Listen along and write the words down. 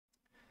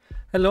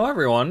Hello,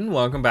 everyone.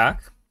 Welcome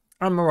back.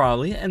 I'm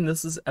Morali, and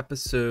this is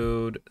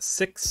episode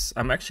 6.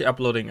 I'm actually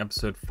uploading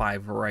episode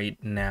 5 right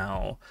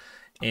now.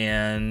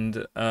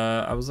 And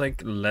I was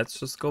like, let's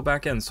just go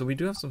back in. So we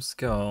do have some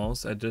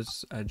skills. I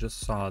just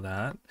saw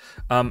that.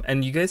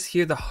 And you guys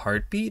hear the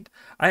heartbeat?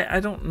 I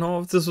don't know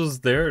if this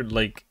was there.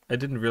 Like, I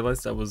didn't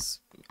realize that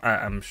was.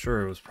 I'm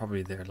sure it was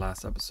probably there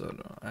last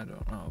episode. I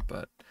don't know,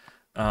 but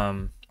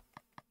why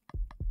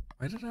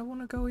did I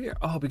want to go here?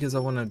 Oh, because I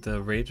wanted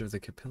the Rage of the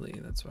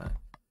Capilli. That's why.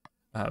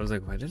 I was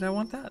like, why did I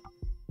want that?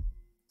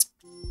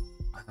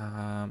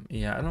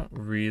 Yeah, I don't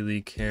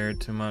really care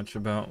too much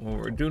about what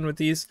we're doing with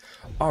these.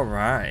 All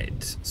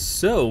right,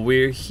 so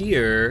we're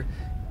here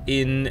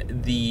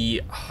in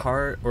the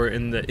heart, or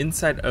in the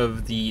inside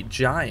of the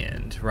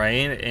giant,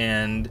 right?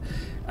 And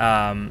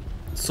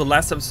so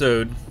last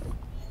episode,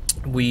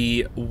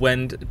 we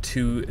went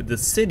to the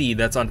city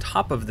that's on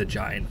top of the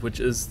giant, which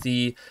is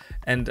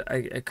and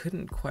I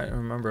couldn't quite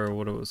remember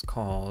what it was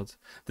called.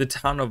 The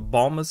town of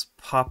Balmus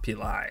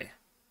Populi.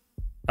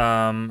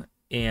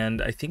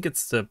 And I think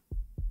it's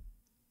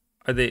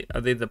are they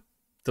the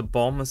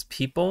Balmus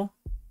people?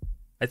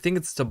 I think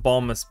it's the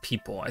Balmus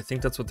people. I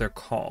think that's what they're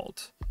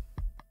called.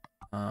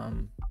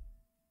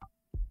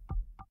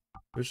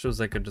 Wish there was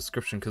like a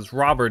description, because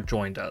Robert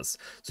joined us.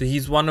 So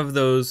he's one of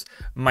those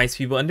mice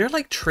people, and they're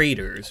like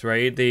traders,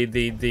 right? They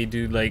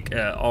do like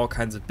all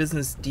kinds of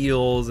business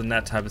deals and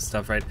that type of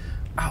stuff, right?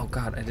 Oh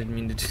God, I didn't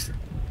mean to do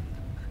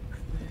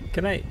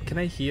that. Can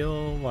I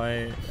heal?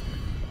 Why?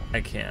 I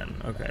can.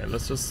 Okay,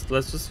 let's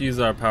just use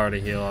our power to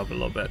heal up a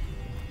little bit.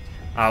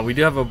 We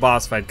do have a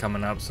boss fight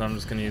coming up, so I'm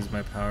just gonna use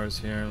my powers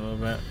here a little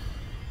bit.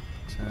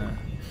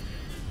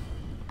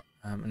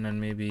 And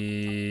then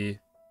maybe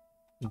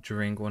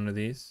drink one of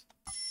these.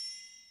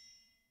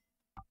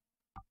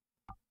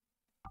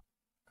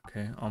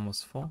 Okay,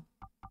 almost full.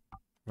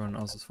 Everyone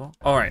else is full.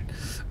 All right.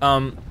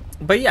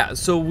 But yeah,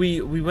 so we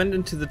went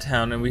into the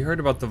town and we heard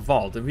about the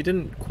vault, and we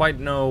didn't quite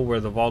know where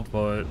the vault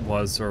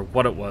was or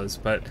what it was,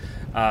 but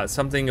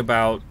something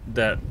about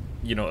that,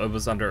 you know, it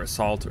was under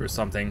assault or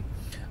something.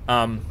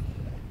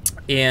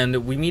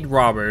 And we meet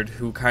Robert,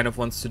 who kind of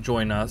wants to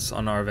join us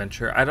on our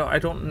adventure. I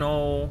don't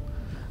know.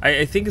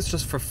 I think it's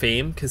just for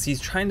fame, because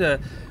he's trying to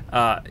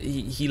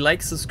he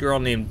likes this girl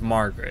named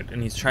Margaret,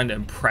 and he's trying to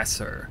impress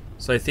her.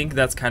 So I think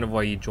that's kind of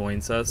why he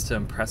joins us, to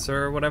impress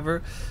her or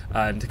whatever,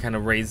 and to kind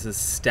of raise his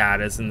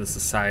status in the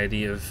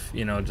society of,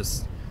 you know,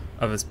 just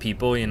of his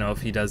people, you know,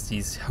 if he does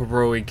these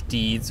heroic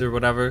deeds or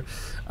whatever.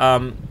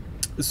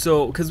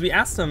 So, because we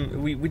asked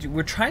him,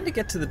 we're trying to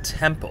get to the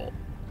temple.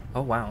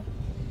 Oh, wow.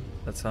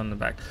 That's on the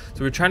back.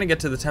 So we're trying to get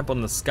to the temple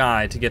in the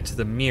sky to get to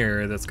the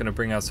mirror that's going to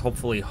bring us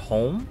hopefully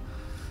home.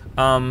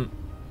 And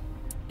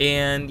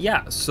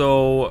yeah,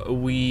 so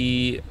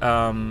we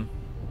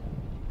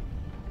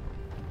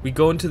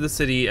go into the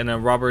city, and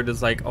then Robert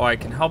is like, oh, I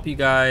can help you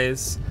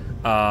guys,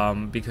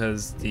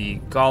 because the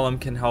golem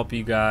can help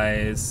you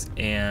guys.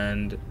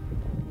 And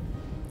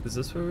is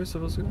this where we're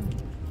supposed to go?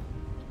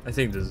 I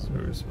think this is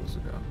where we're supposed to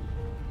go.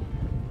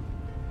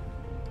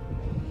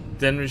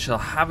 Then we shall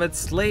have it,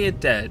 slay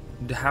it dead.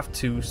 Have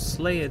to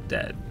slay it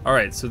dead. All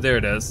right, so there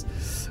it is.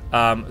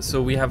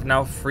 So we have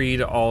now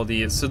freed all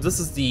these. So this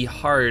is the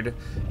heart.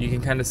 You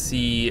can kind of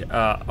see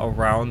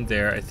around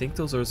there. I think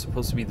those are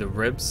supposed to be the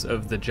ribs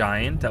of the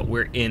giant that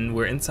we're in.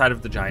 We're inside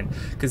of the giant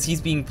because he's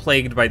being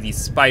plagued by these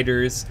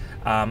spiders,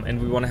 and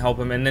we want to help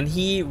him. And then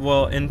he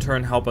will in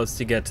turn help us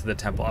to get to the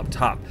temple up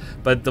top.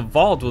 But the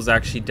vault was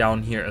actually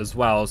down here as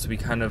well. So we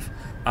kind of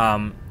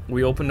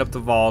we opened up the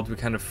vault. We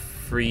kind of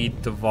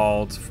freed the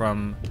vault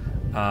from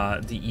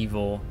the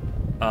evil.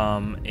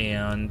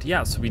 And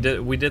yeah, so we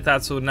did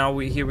that. So now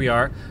here we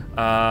are,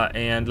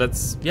 and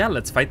let's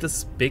fight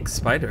this big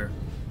spider.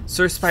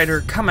 Sir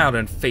Spider, come out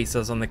and face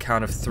us on the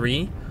count of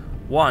 3.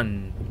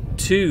 1,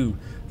 2,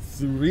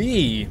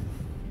 3.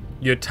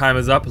 Your time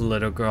is up,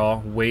 little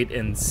girl. Wait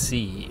and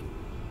see.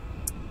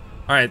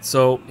 All right,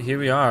 so here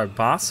we are,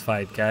 boss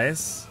fight,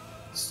 guys.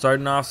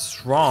 Starting off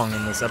strong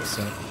in this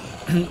episode.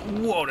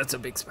 Whoa, that's a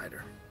big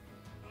spider.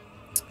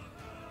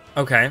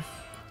 Okay.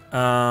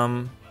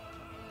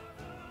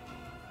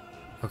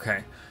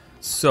 Okay,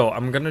 so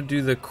I'm gonna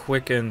do the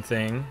quicken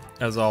thing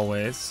as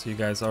always, so you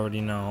guys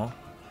already know,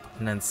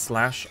 and then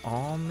slash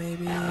all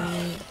maybe.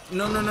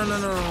 No.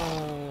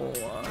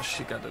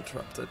 She got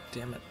interrupted.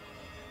 Damn it.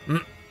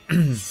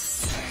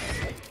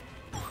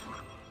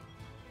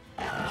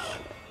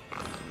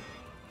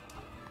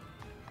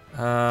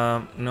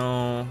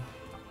 No.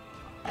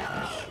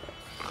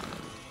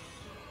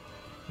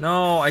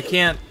 No, I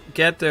can't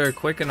get there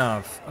quick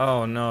enough.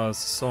 Oh no, this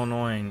is so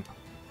annoying.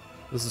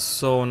 This is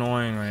so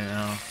annoying right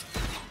now.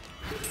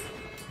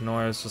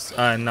 Nora's just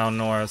now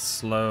Nora's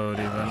slowed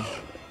even.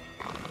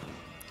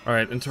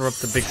 Alright,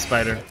 interrupt the big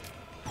spider.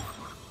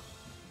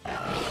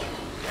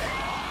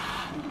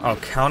 Oh,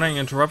 counting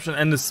interruption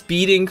and the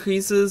speed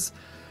increases?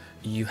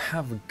 You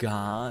have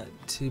got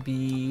to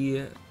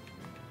be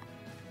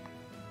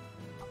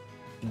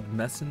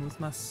messing with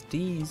my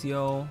steez,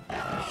 yo.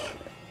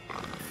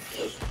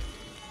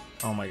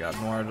 Oh my god,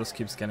 Nora just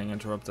keeps getting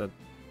interrupted.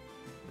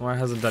 Nora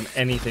hasn't done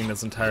anything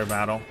this entire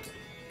battle.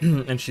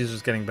 And she's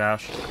just getting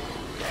bashed.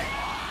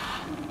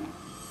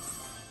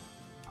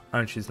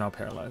 And she's now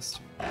paralyzed.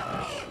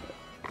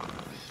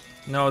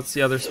 No, it's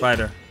the other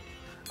spider.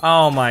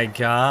 Oh my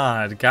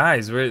god.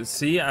 Guys,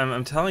 see,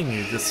 I'm telling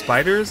you, the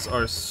spiders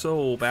are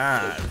so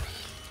bad.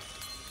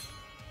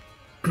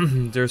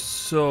 They're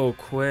so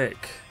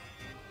quick.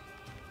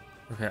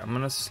 Okay, I'm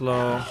gonna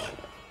slow.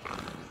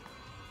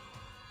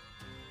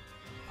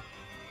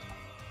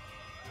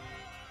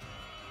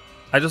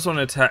 I just want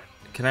to attack.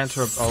 Can I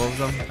interrupt all of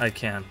them? I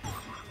can.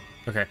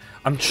 Okay,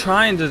 I'm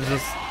trying to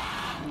just...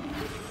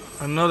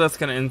 I know that's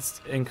gonna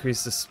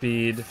increase the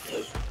speed.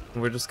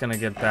 We're just gonna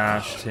get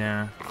bashed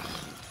here.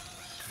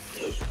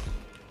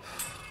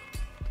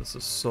 This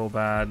is so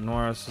bad.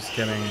 Nora's just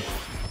getting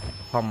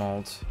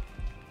pummeled.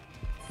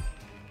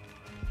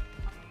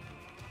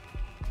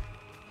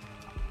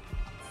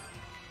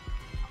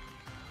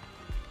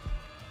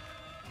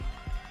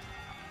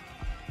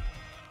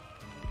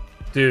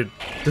 Dude,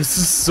 this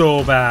is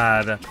so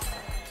bad.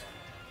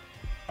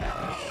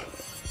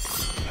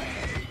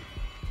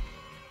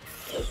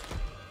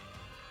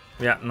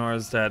 Yeah,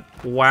 Nora's dead.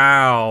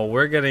 Wow,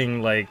 we're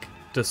getting like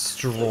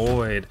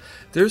destroyed.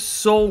 They're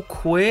so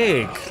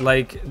quick.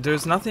 Like,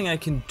 there's nothing I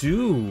can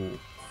do.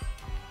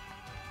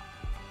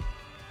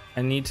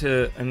 I need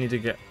to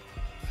get...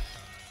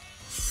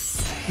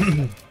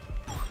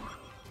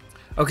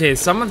 Okay,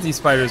 some of these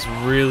spiders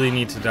really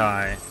need to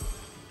die.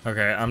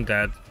 Okay, I'm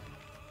dead.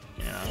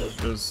 Yeah,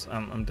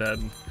 I'm dead.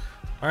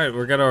 Alright,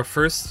 we got our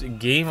first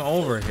game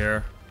over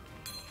here.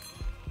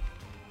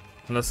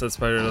 Unless that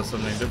spider does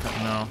something different.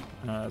 No,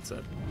 that's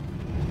it.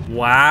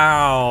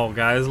 Wow,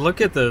 guys,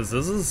 look at this.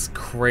 This is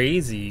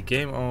crazy.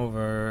 Game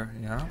over.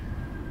 Yeah.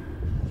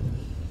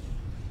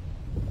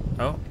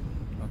 Oh,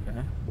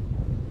 okay.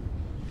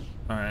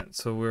 Alright,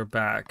 so we're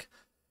back.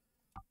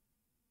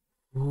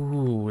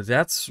 Ooh,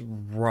 that's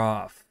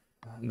rough.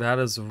 That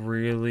is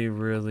really,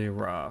 really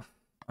rough.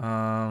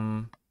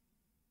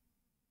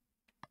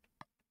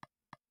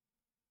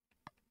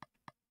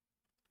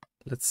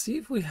 Let's see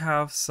if we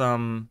have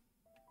some...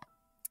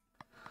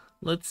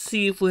 Let's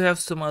see if we have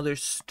some other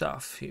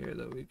stuff here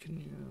that we can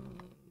use.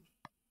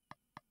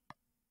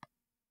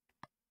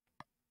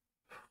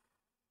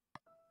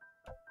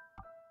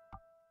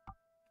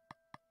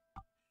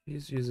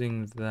 She's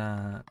using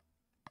that.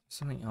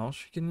 Something else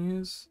she can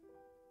use?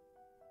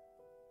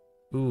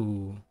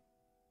 Ooh.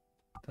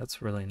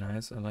 That's really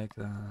nice. I like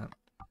that.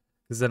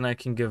 Because then I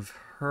can give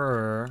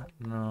her...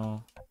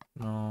 No.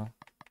 No.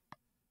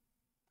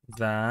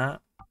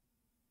 That.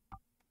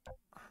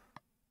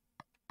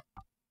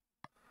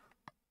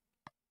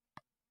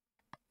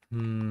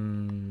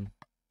 Is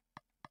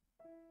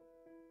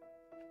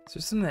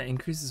there something that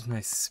increases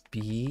my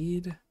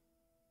speed?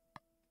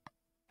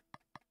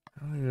 I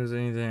don't think there's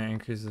anything that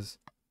increases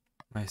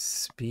my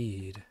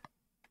speed.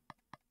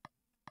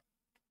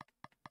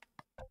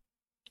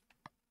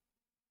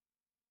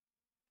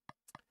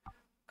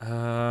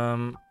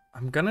 I'm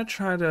gonna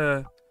try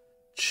to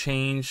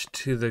change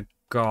to the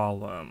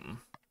golem.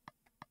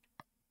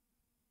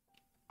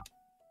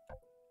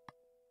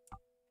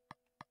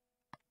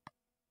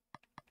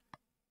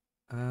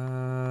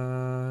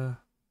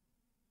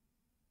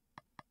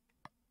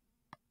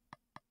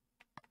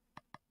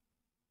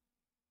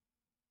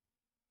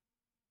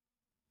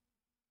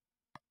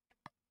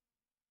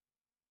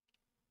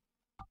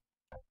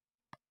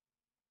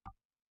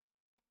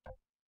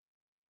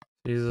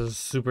 These are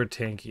super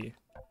tanky.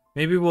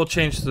 Maybe we'll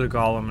change to the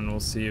golem and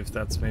we'll see if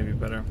that's maybe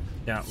better.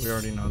 Yeah, we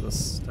already know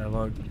this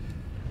dialogue.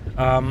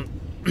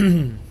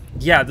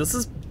 Yeah, this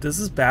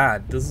is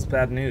bad. This is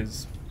bad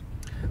news.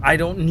 I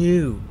don't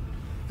know.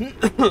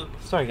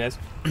 Sorry, guys.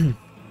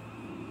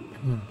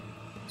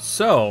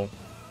 So,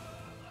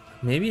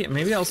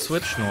 maybe I'll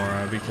switch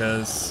Nora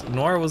because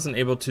Nora wasn't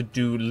able to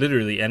do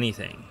literally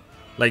anything.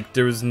 Like,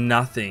 there was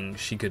nothing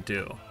she could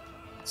do.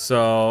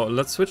 So,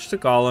 let's switch to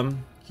Golem.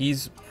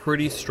 He's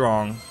pretty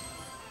strong.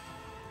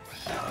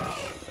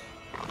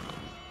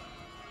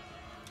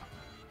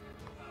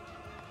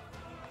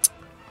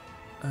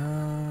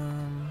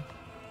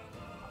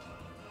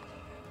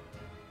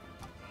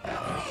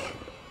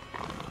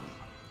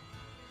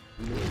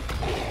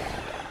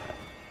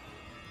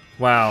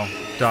 Wow,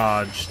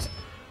 dodged.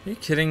 Are you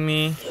kidding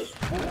me?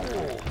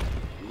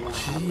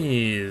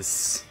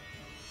 Jeez.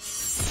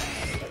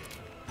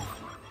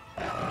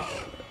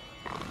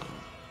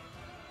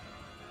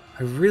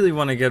 I really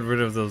want to get rid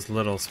of those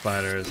little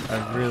spiders.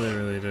 I really,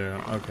 really do.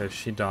 Okay,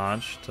 she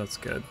dodged. That's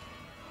good.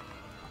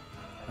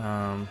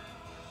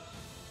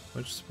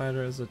 Which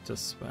spider is it?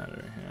 This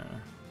spider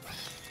here.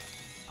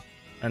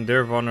 And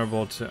they're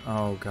vulnerable to...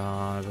 Oh,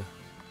 God.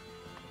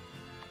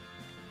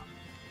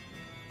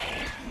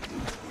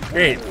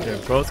 Great, they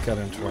both got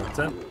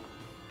interrupted.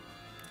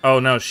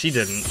 Oh, no, she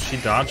didn't. She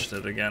dodged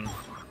it again.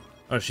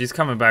 Oh, she's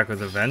coming back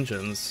with a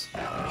vengeance.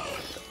 I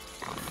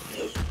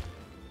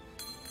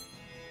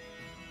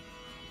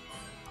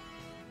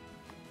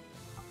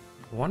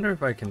wonder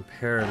if I can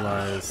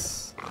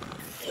paralyze...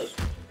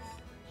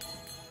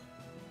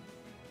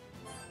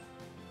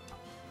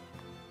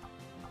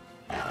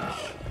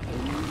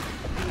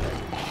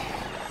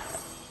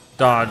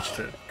 Dodged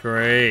it.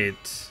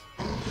 Great.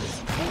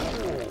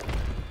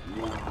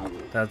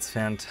 That's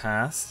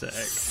fantastic.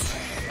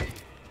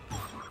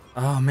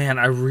 Oh man,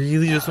 I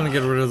really just want to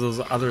get rid of those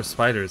other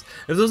spiders.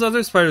 If those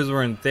other spiders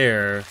weren't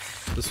there,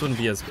 this wouldn't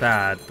be as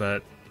bad,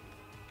 but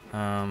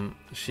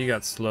she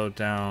got slowed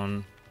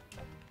down.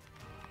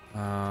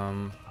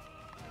 Yeah,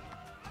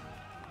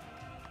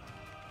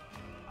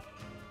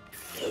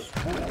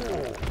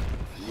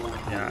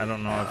 I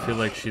don't know. I feel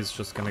like she's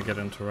just gonna get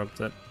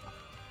interrupted.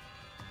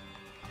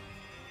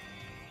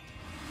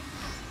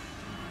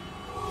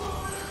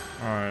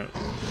 Alright.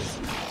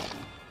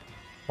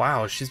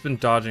 Wow, she's been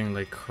dodging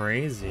like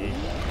crazy.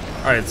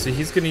 Alright, so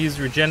he's gonna use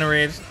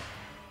regenerate.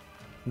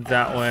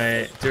 That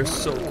way. They're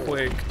so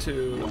quick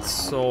too. It's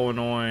so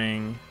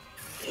annoying.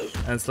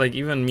 And it's like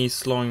even me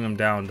slowing them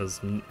down does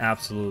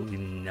absolutely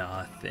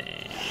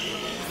nothing.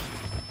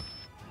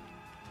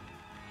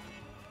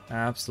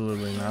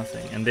 Absolutely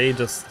nothing. And they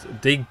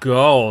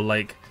go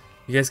like,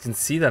 you guys can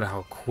see that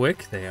how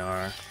quick they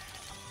are.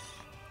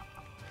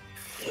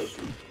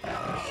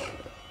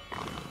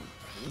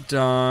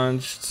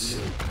 Dodged.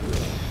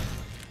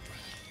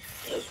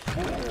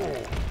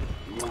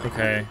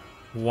 Okay,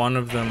 one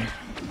of them.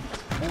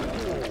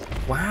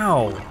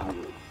 Wow.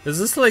 Is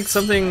this like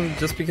something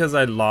just because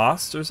I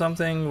lost or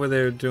something where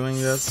they're doing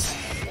this?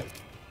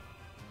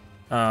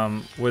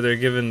 Where they're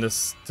giving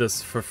this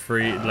for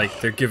free, like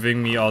they're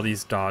giving me all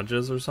these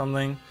dodges or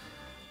something?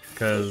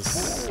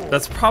 Because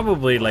that's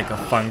probably like a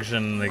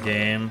function in the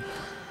game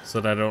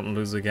so that I don't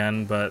lose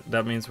again, but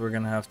that means we're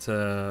gonna have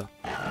to...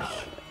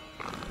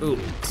 Ooh,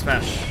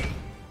 smash.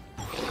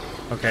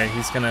 Okay,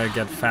 he's gonna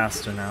get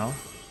faster now.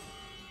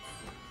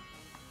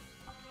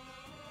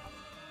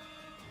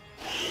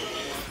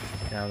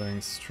 Gathering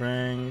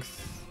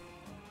strength.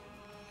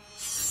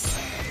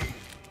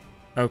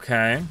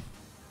 Okay.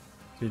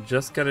 You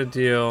just gotta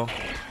deal.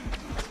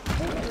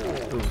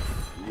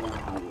 Oof.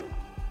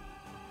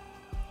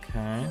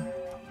 Okay. I'm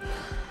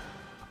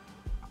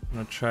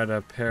gonna try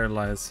to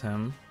paralyze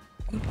him.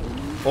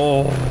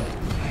 Oh!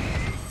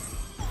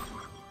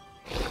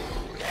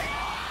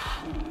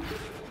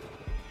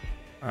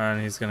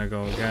 And he's gonna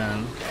go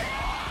again.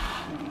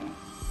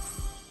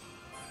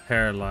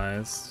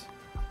 Paralyzed.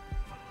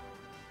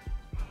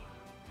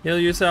 Heal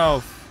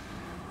yourself!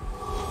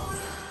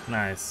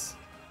 Nice.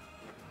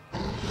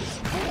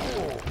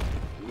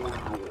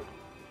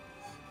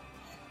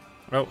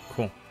 Oh,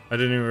 cool. I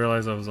didn't even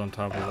realize I was on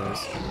top of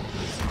those.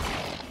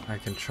 I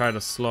can try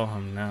to slow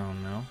him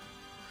down now.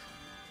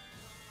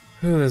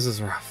 Ooh, this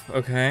is rough.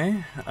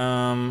 Okay.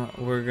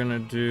 We're gonna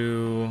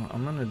do...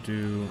 I'm gonna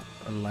do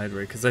a light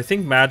ray, because I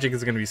think magic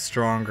is gonna be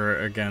stronger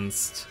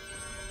against...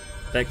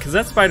 that, because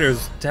that spider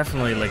is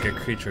definitely like a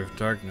creature of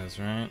darkness,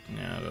 right?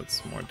 Yeah,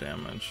 that's more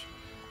damage.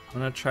 I'm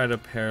gonna try to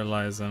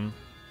paralyze him.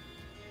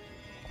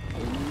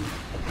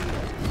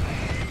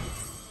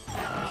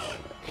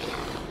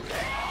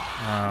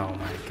 Oh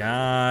my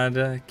god,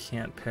 I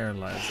can't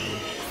paralyze him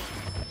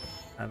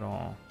at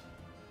all.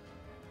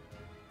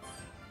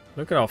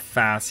 Look at how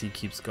fast he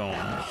keeps going.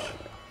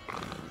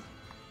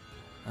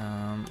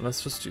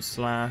 Let's just do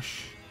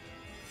slash.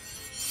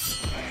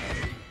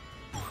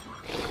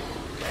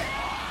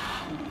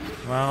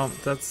 Well,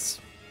 that's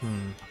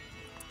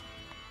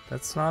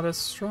not as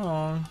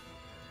strong.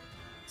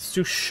 Let's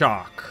do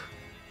shock.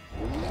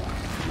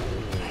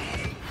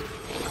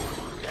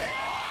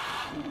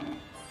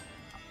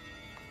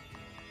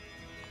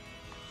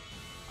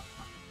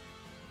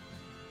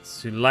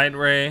 Let's do light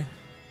ray.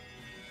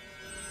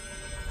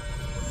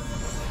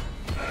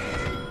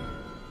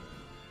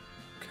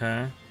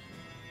 Okay.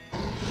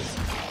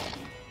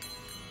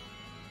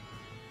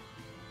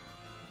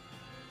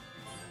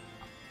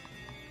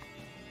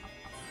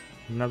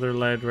 Another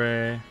light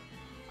ray.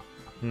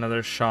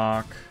 Another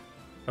shock.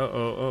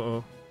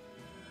 Uh-oh.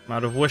 I'm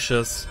out of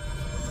wishes.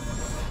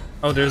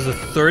 Oh, there's a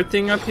third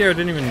thing up here? I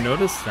didn't even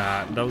notice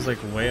that. That was like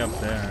way up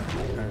there.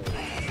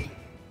 Okay.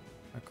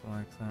 I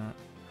collect that.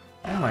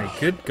 Oh my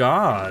good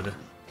god.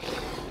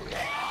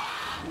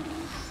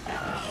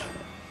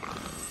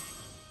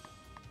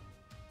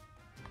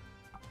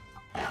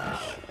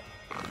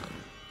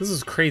 This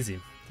is crazy.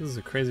 This is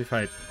a crazy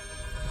fight.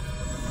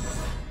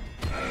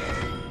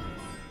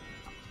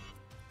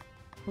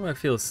 Oh, I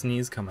feel a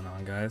sneeze coming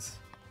on, guys.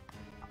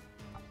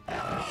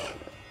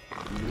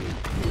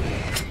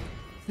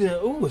 Yeah,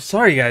 oh,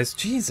 sorry guys.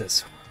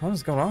 Jesus. What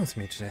is going on with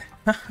me today?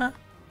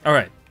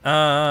 Alright.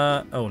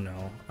 Oh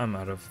no. I'm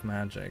out of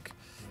magic.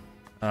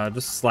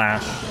 Just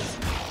slash.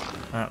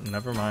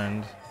 Never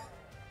mind.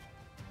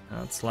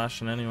 Not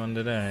slashing anyone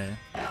today.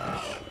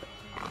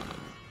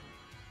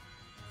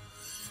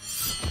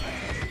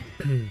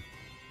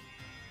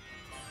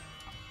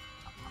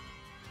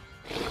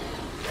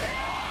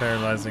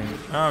 Paralyzing.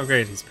 Oh,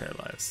 great, he's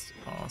paralyzed.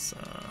 Awesome.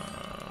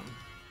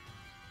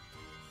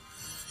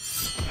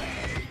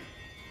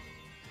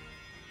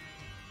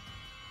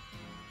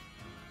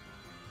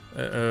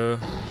 Uh-oh.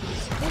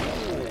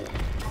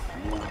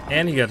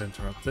 And he got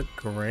interrupted.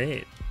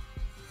 Great.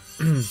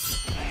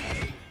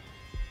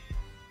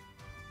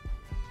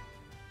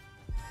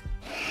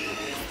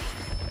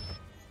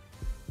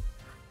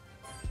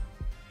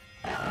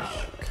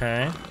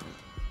 Okay.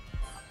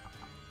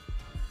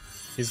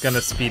 He's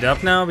gonna speed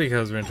up now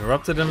because we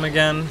interrupted him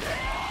again.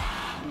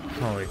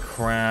 Holy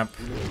crap.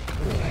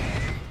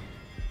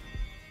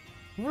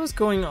 What is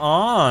going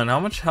on? How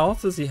much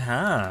health does he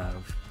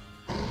have?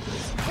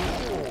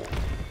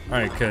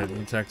 Alright, good.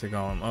 You attacked the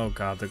golem. Oh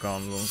god, the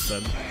golem's almost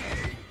dead.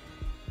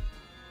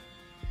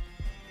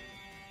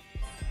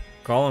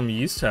 Golem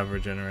used to have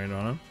regenerate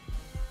on him.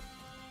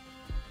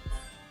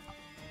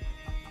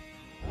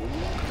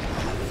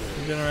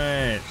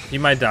 Regenerate. He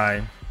might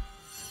die.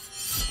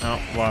 Oh,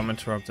 well, I'm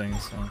interrupting,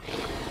 so.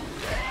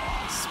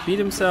 Speed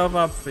himself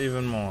up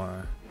even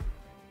more.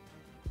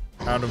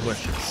 Out of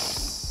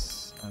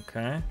wishes.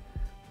 Okay.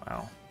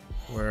 Wow.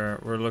 We're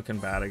looking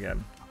bad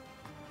again.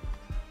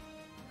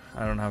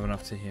 I don't have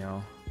enough to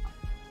heal.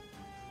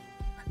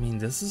 I mean,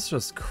 this is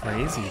just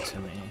crazy to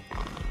me.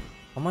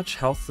 How much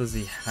health does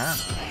he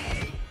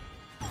have?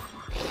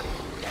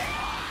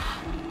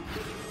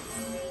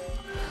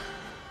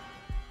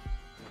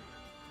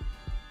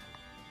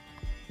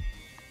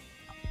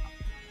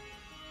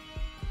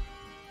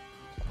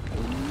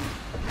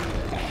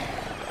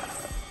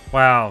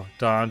 Wow,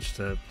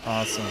 dodged it.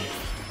 Awesome.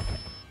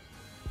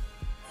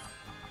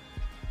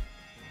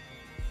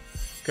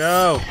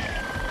 Go!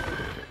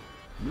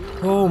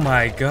 Oh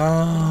my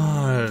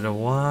god,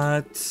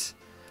 what?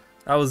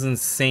 That was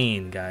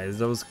insane, guys.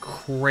 That was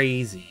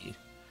crazy.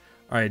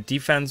 Alright,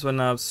 defense went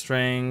up,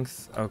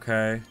 strength,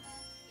 okay.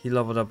 He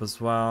leveled up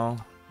as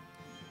well.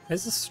 Why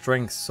is his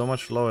strength so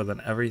much lower than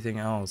everything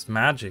else?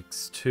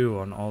 Magics, too,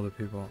 on all the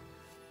people.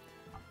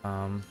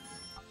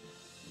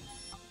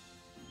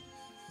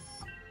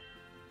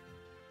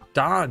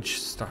 Dodge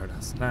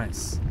Stardust,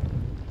 nice.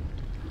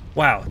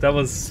 Wow, that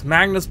was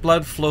Magna's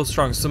blood flows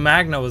strong. So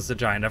Magna was the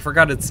giant. I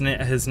forgot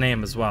his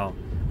name as well.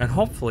 And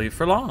hopefully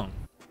for long.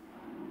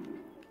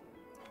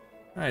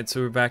 Alright, so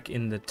we're back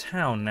in the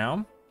town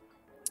now.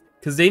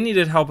 Because they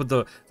needed help with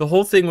the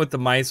whole thing with the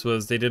mice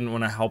was they didn't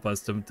want to help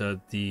us.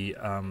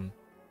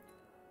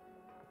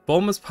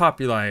 Bulmus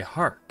Populi,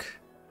 hark.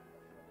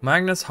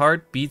 Magna's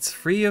heart beats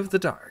free of the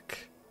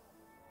dark.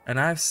 And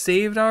I've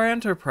saved our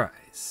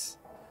enterprise.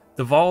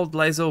 The vault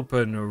lies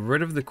open,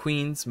 rid of the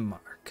queen's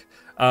mark.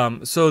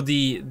 So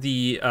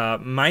the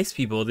mice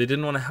people, they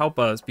didn't want to help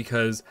us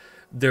because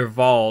their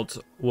vault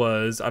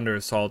was under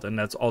assault, and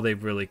that's all they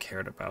really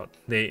cared about.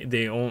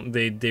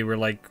 They were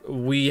like,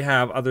 we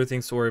have other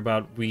things to worry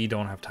about. We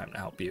don't have time to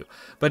help you.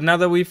 But now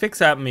that we fix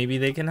that, maybe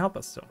they can help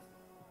us still.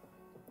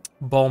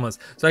 Bulmus.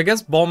 So I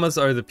guess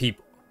Bulmus are the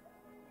people.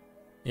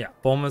 Yeah,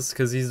 Bulmus,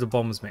 because he's the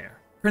Bulmus mayor.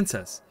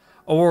 Princess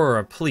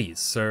Aurora, please,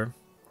 sir.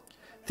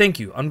 Thank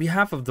you. On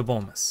behalf of the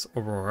Bulmus,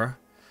 Aurora,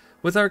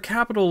 with our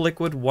capital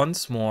liquid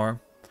once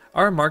more,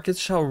 our markets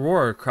shall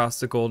roar across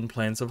the golden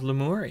plains of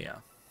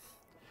Lemuria.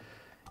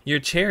 Your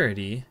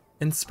charity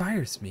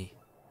inspires me.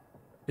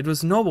 It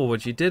was noble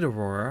what you did,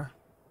 Aurora.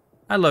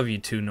 I love you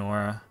too,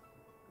 Nora.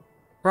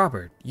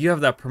 Robert, you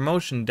have that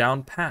promotion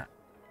down pat.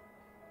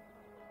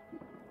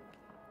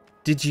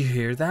 Did you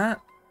hear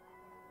that?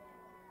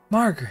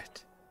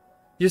 Margaret,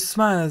 your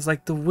smile is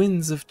like the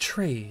winds of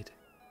trade.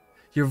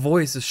 Your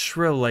voice is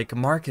shrill like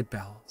market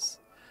bells.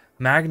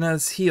 Magna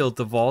is healed,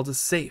 the vault is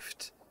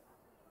saved.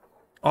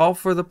 All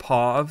for the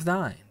paw of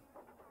thine.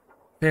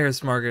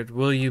 Fairest Margaret,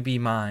 will you be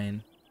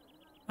mine?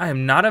 I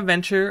am not a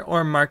venture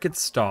or a market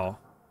stall.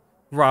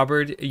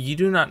 Robert, you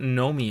do not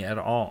know me at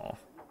all.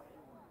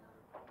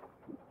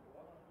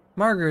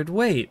 Margaret,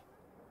 wait.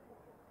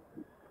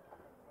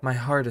 My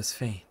heart is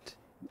faint.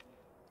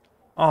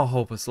 All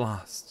hope is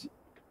lost.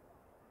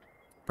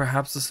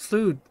 Perhaps this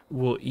flute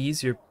will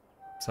ease your...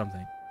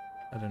 something.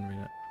 I didn't read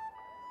it.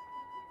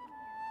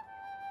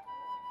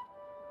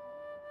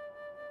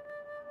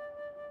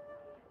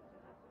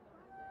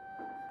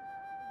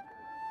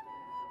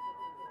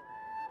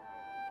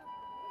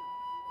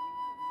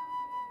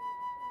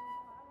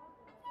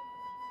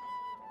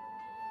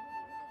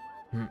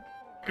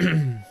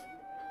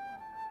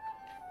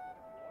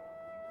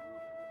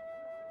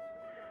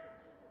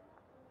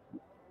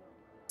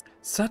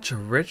 Such a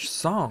rich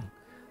song.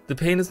 The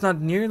pain is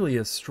not nearly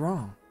as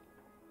strong.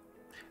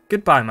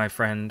 Goodbye, my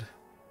friend.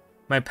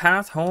 My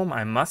path home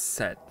I must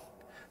set.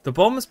 The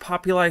Bulmus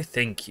Populi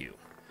thank you,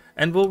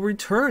 and will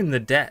return the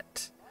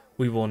debt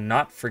we will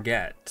not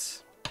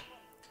forget.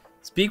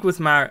 Speak with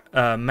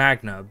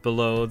Magna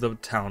below the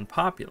town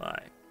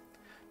Populi,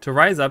 to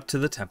rise up to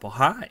the temple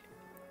high.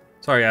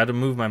 Sorry, I had to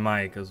move my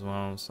mic as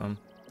well. So,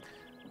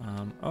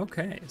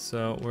 okay,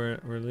 so we're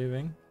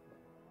leaving.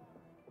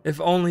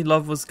 If only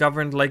love was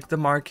governed like the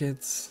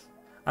markets.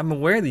 I'm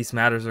aware these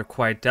matters are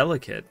quite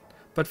delicate,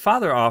 but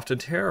father often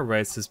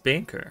terrorized his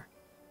banker.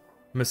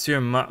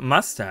 Monsieur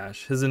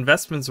Mustache, his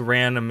investments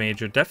ran a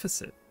major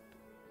deficit.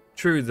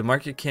 True, the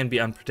market can be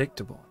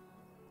unpredictable,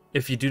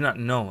 if you do not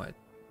know it.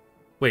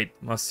 Wait,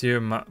 Monsieur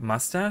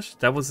Mustache?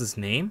 That was his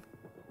name?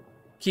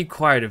 Keep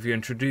quiet if you're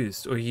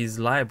introduced, or he's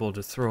liable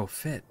to throw a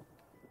fit.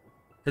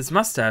 His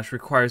mustache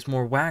requires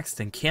more wax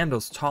than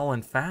candles tall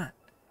and fat,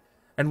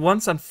 and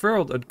once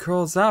unfurled it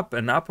curls up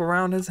and up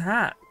around his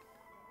hat.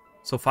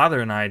 So father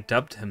and I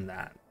dubbed him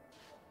that.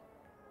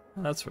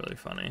 Oh, that's really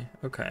funny.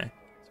 Okay.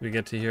 So we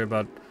get to hear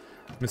about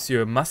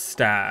Monsieur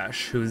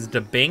Mustache, who's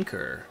the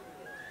banker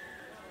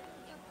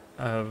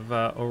of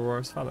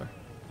Aurora's father.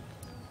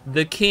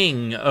 The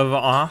King of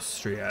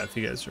Austria, if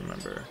you guys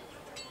remember.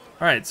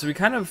 Alright, so we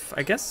kind of,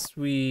 I guess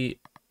we...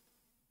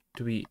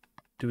 Do we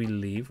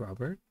leave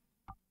Robert?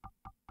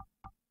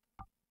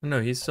 No,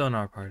 he's still in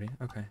our party.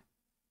 Okay.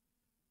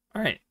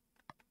 Alright.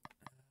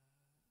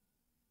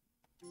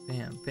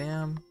 Bam,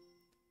 bam.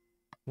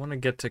 Want to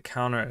get to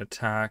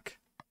counterattack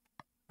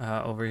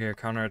over here.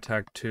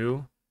 Counterattack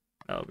 2.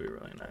 That'll be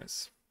really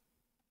nice.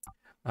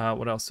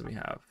 What else do we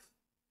have?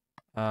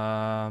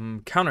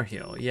 Counter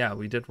heal. Yeah,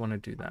 we did want to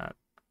do that.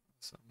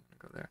 So I'm going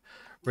to go there.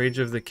 Rage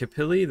of the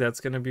Capilli. That's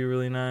going to be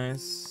really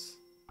nice.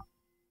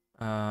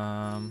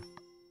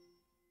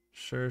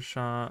 Sure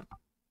shot.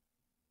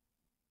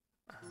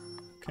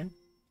 Okay.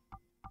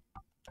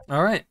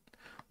 All right.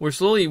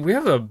 We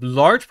have a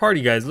large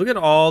party, guys. Look at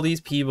all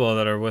these people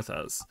that are with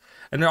us.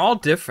 And they're all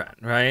different,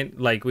 right?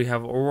 Like we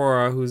have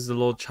Aurora, who's the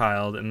little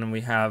child, and then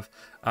we have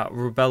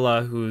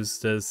Rubella, who's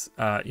this,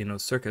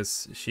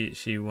 circus.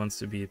 She wants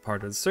to be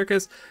part of the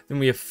circus. Then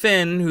we have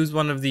Finn, who's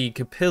one of the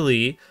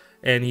Capilli,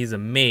 and he's a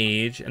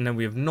mage. And then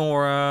we have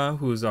Nora,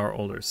 who's our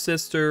older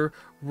sister.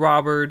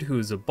 Robert,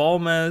 who's a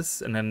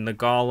Bulmas, and then the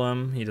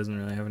Golem. He doesn't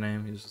really have a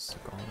name. He's just a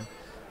Golem.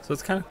 So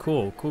it's kind of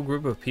cool. Cool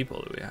group of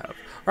people that we have.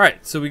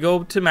 Alright, so we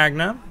go to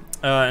Magna,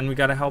 and we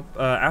gotta help,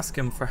 ask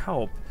him for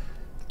help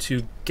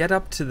to get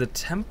up to the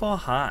Temple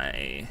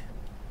High.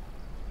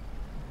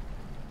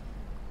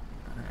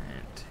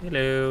 Alright,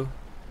 hello.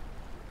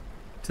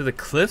 To the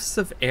Cliffs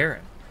of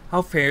Erin.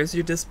 How fares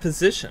your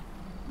disposition?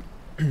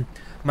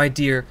 My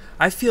dear,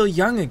 I feel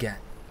young again.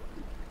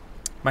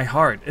 My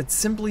heart, it's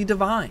simply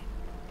divine.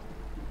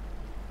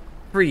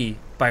 Free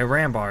by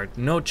Rambard,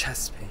 no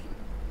chest pain.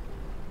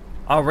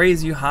 I'll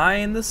raise you high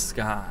in the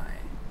sky.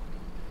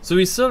 So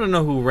we still don't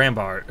know who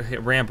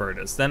Rambert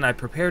is. Then I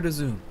prepare to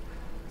zoom.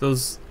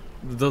 Those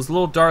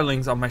little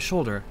darlings on my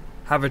shoulder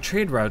have a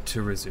trade route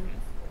to resume.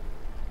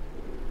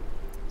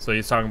 So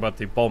he's talking about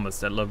the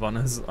Bulmas that live on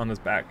his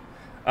back.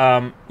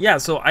 Yeah,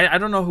 so I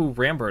don't know who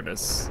Rambert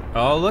is.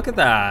 Oh, look at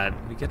that.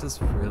 We get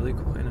this really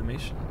cool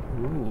animation.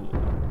 Ooh.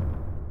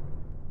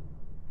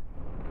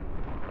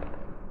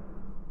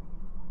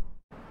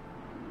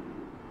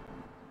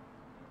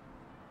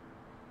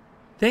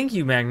 Thank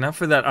you, Magna,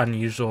 for that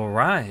unusual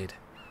ride.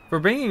 For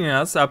bringing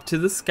us up to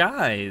the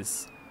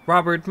skies.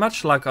 Robert,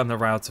 much luck on the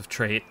routes of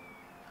trade.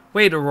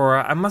 Wait,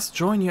 Aurora, I must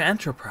join your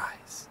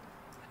enterprise.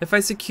 If I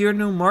secure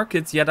new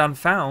markets yet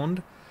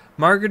unfound,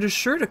 Margaret is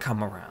sure to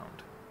come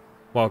around.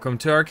 Welcome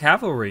to our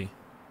cavalry.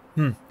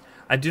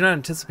 I do not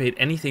anticipate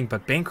anything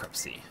but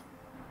bankruptcy.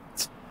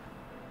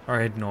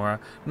 Alright,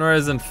 Nora. Nora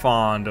isn't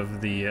fond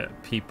of the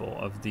people,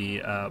 of the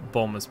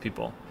Bulmas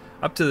people.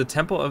 Up to the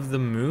Temple of the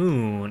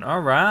Moon.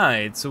 All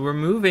right, so we're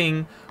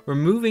moving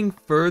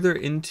further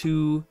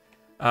into.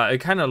 We're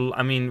kind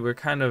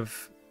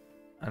of.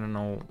 I don't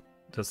know.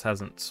 This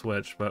hasn't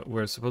switched, but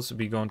we're supposed to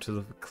be going to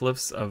the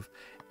Cliffs of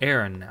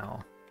Erin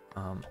now.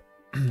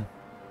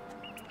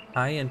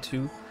 High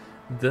into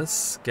the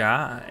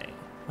sky.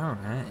 All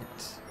right,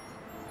 it's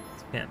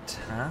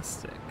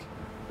fantastic.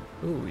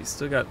 Ooh, we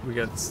still got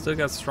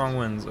strong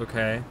winds.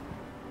 Okay,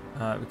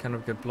 we kind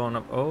of get blown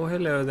up. Oh,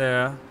 hello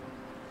there.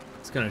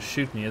 He's gonna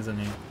shoot me, isn't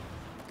he?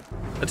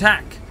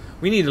 Attack!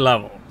 We need a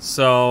level,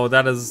 so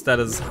that is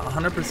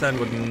 100%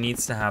 what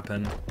needs to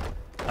happen.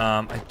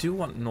 I do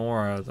want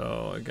Nora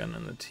though again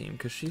in the team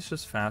because she's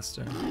just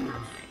faster,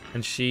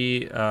 and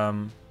she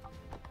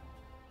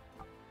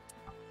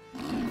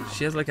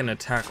has like an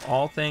attack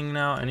all thing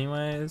now,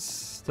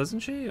 anyways,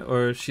 doesn't she?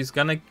 Or she's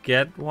gonna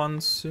get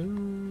one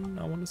soon.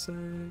 I want to say.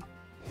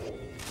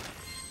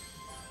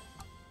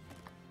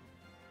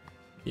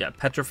 Yeah,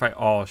 petrify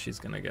all. She's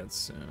gonna get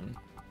soon.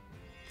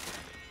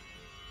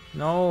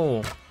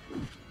 No.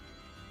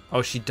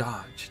 Oh, she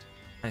dodged.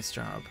 Nice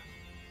job.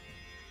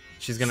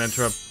 She's gonna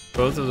interrupt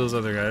both of those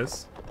other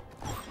guys.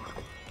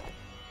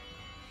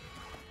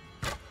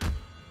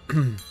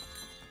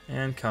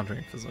 And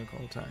countering physical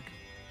attack.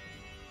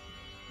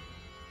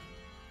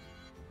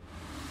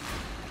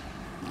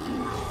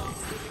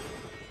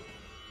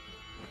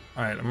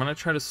 Alright, I'm gonna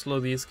try to slow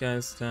these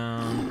guys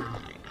down.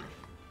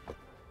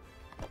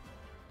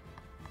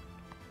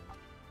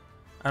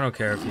 I don't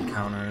care if he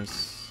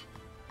counters.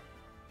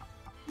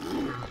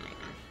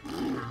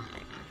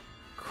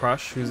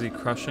 Crush, who's he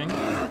crushing?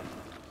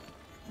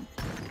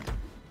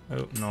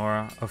 Oh,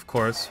 Nora, of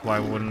course. Why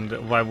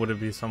would it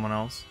be someone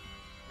else?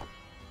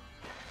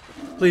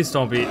 Please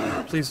don't be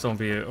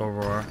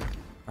Aurora.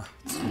 Oh,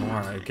 it's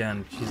Nora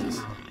again,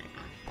 Jesus.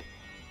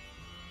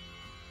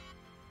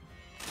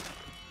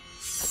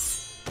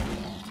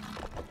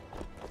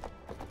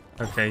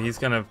 Okay, he's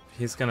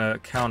gonna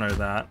counter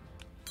that.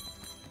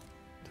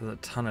 Does a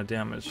ton of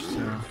damage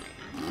too.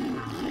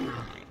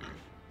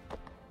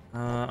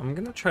 I'm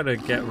gonna try to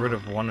get rid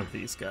of one of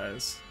these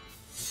guys.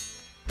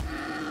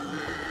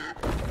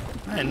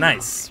 Alright,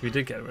 nice. We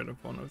did get rid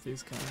of one of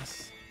these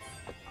guys.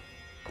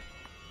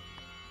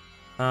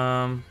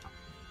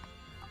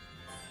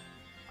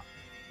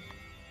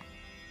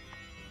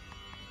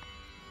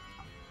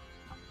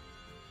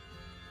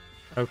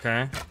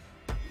 Okay.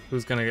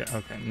 Who's gonna get...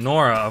 Okay,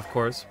 Nora, of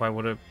course. Why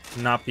would it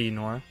not be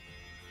Nora?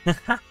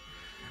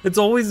 It's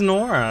always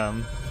Nora.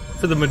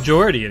 For the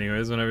majority,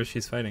 anyways, whenever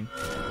she's fighting.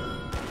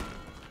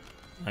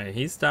 Alright,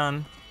 he's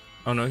done.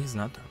 Oh, no, he's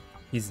not done.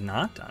 He's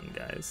not done,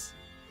 guys.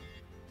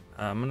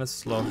 I'm gonna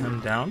slow him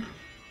down.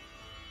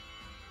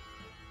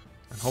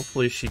 And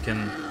hopefully she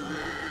can...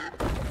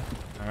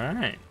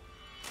 Alright.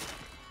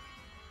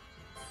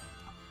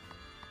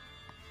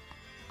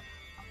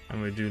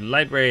 And we do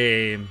Light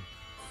Ray.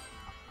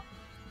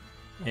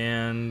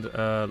 And,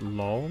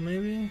 lull,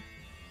 maybe?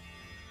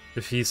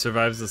 If he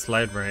survives this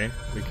Light Ray,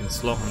 we can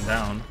slow him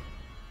down.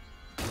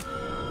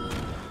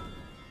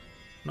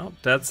 Nope,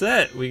 that's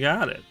it. We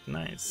got it.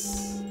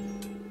 Nice.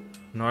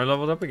 Nora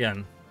leveled up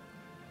again.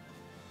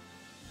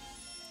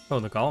 Oh,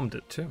 the Golem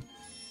did too.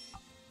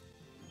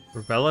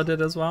 Rebella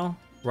did as well.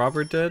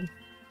 Robert did.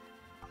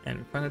 And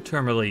we find a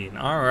Tourmaline.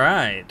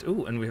 Alright.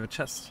 Ooh, and we have a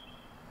chest.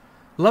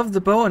 Love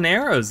the bow and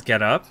arrows,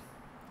 get up.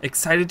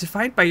 Excited to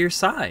fight by your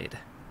side.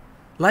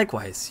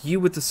 Likewise, you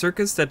with the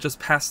circus that just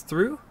passed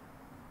through?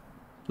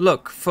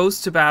 Look,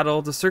 foes to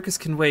battle, the circus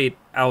can wait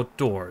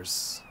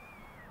outdoors.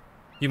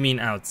 You mean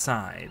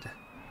outside.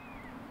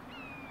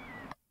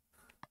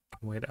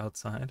 Wait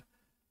outside?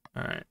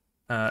 Alright.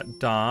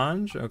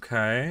 Dodge,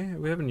 okay.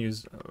 We haven't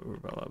used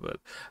Rebella, but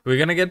we're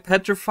gonna get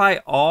Petrify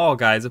All,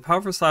 guys. A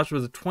powerful slash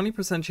with a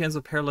 20% chance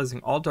of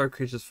paralyzing all dark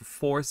creatures for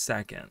 4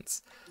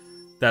 seconds.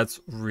 That's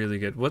really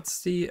good.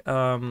 What's the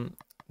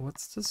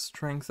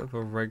strength of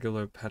a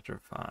regular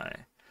Petrify?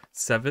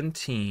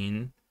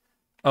 17.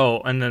 Oh,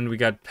 and then we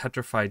got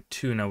Petrify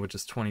 2 now, which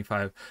is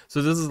 25.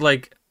 So this is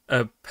like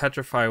a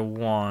Petrify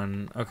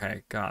 1.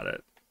 Okay, got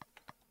it.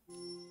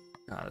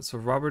 Got it. So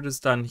Robert is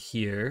done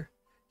here.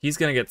 He's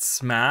gonna get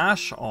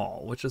Smash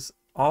All, which is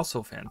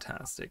also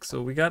fantastic.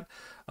 So we got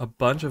a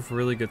bunch of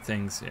really good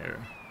things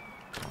here.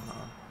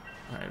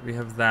 Alright, we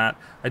have that.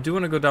 I do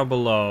want to go down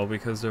below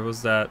because there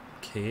was that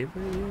cave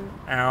right here.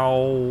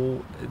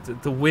 Ow!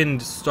 The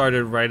wind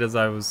started right as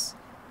I was...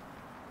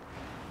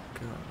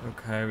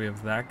 Okay, we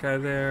have that guy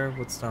there.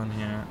 What's down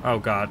here? Oh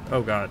god,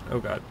 oh god, oh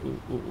god.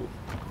 Ooh, ooh, ooh.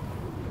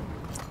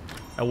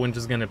 That wind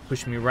is gonna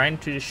push me right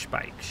into the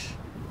spikes.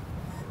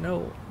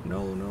 No,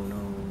 no, no,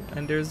 no.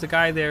 And there's the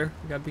guy there.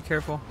 You gotta be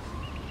careful.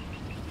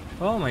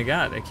 Oh my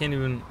god, I can't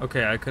even...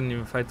 Okay, I couldn't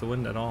even fight the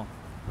wind at all.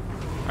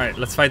 Alright,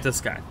 let's fight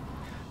this guy.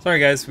 Sorry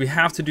guys, we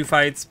have to do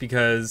fights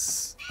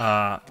because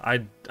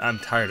I'm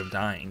tired of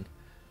dying.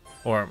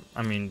 Or,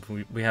 I mean,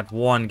 we had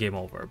one game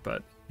over,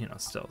 but, you know,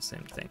 still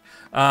same thing.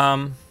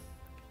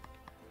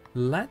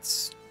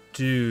 Let's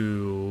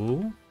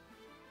do...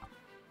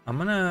 I'm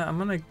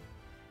gonna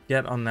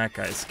get on that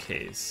guy's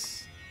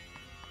case.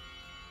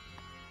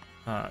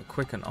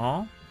 Quick and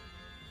all.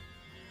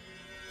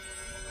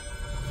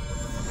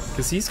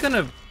 Because he's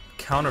gonna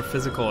counter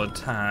physical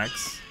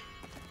attacks.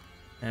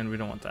 And we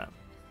don't want that.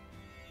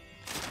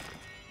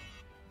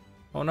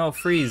 Oh no,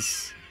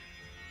 freeze.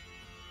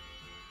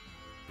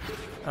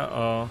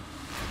 Uh-oh.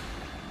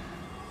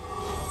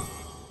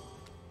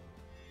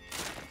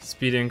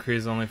 Speed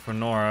increase only for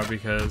Nora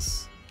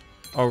because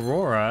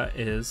Aurora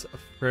is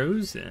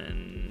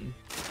frozen.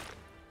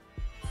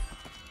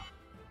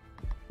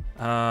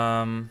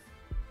 I'm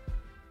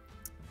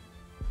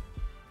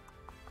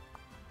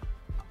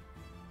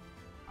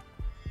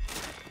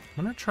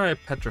gonna try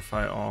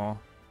Petrify All.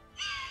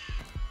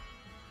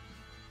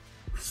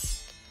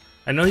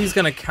 I know he's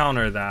gonna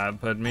counter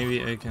that, but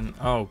maybe I can...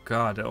 Oh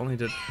god, it only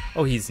did...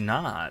 Oh, he's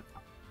not.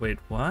 Wait,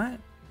 what?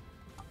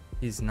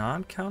 He's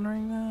not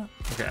countering that?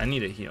 Okay, I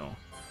need a heal.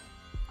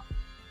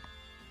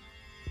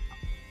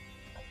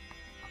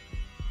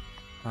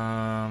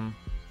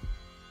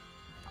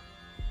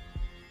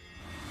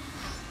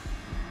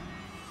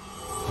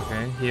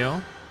 Okay,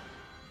 heal.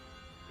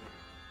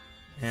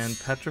 And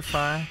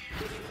Petrify.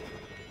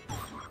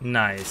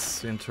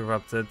 Nice,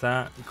 interrupted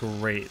that.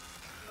 Great.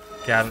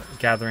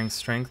 Gathering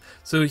strength.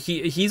 So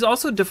he's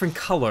also a different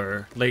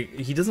color. Like,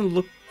 he doesn't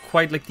look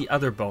quite like the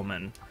other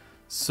bowman.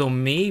 So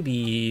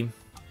maybe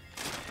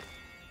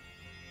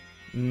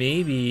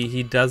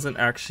he doesn't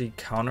actually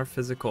counter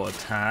physical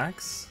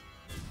attacks.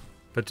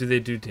 But do they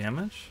do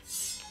damage?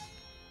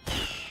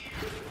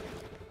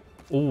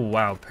 Oh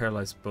wow,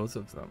 paralyzed both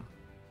of them.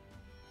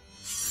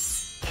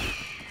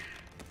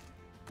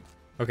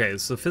 Okay,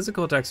 so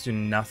physical attacks do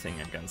nothing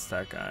against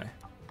that guy.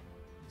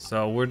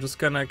 So we're just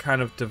gonna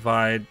kind of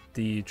divide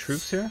the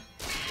troops here.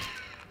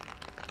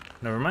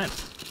 Never mind.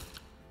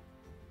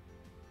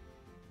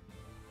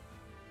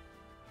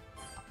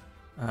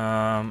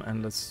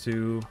 And let's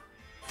do...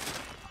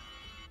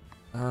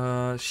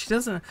 she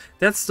doesn't...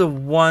 That's the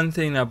one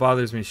thing that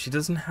bothers me. She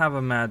doesn't have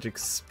a magic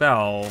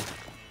spell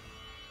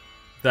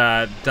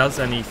that does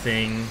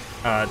anything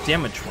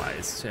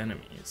damage-wise to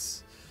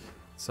enemies.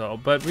 So,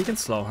 but we can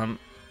slow him.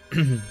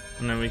 And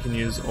then we can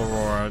use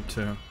Aurora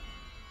to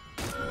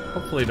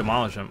hopefully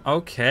demolish him.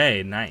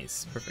 Okay,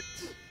 nice.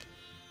 Perfect.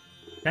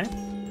 Okay.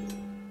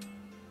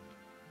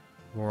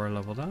 Aurora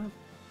leveled up.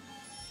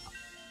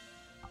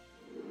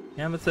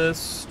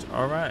 Amethyst.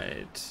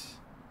 Alright.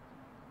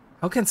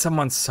 How can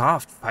someone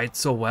soft fight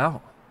so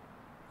well?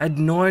 I had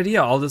no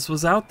idea all this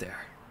was out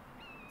there.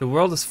 The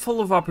world is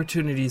full of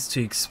opportunities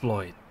to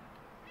exploit.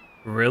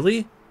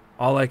 Really?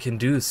 All I can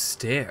do is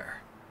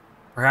stare.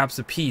 Perhaps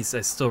a piece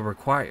I still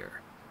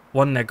require.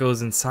 One that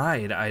goes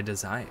inside I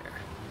desire.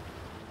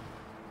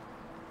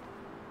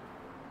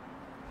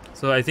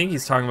 So I think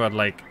he's talking about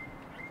like,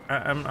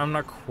 I'm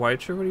not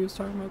quite sure what he was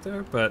talking about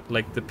there, but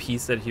like the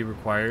piece that he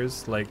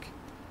requires, like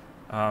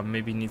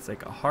maybe needs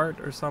like a heart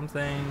or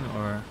something,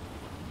 or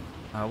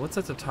what's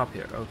at the top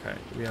here? Okay,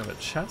 we have a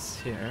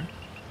chest here.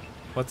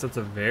 What's at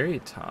the very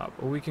top?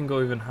 Oh, we can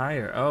go even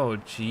higher. Oh,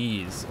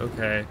 geez.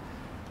 Okay.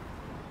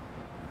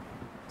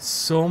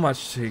 So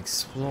much to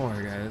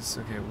explore, guys.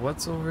 Okay,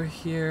 what's over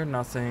here?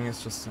 Nothing.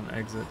 It's just an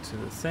exit to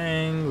the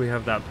thing. We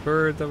have that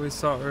bird that we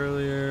saw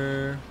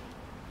earlier.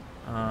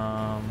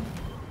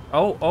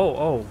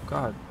 Oh,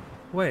 God.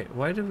 Wait,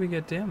 why did we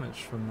get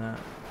damage from that?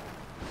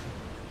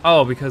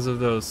 Oh, because of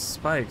those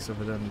spikes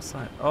over there on the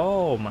side.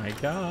 Oh, my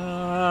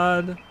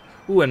God.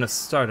 Ooh, and a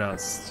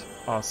Stardust.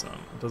 Awesome.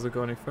 Does it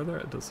go any further?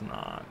 It does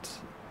not.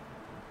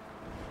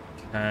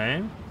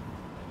 Okay.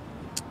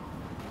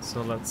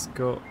 So let's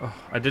go. Oh,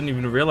 I didn't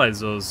even realize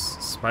those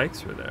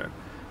spikes were there.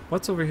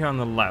 What's over here on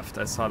the left?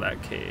 I saw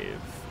that cave.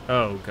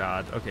 Oh,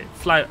 God. Okay,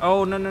 fly.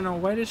 Oh, no.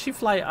 Why did she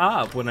fly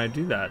up when I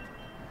do that?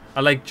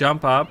 I like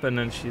jump up and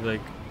then she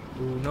like,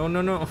 ooh,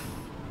 no.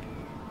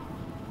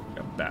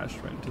 Got bashed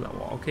right into that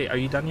wall. Okay, are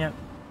you done yet?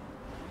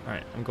 All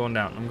right, I'm going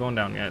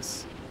down,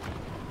 guys.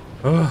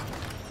 Ugh.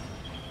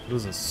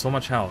 Losing so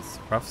much health.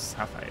 Rough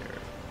Sapphire.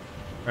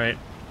 All right.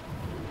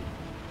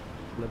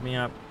 Let me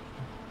up.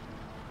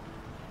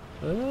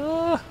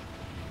 All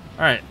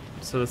right,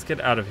 so let's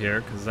get out of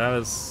here because that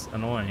is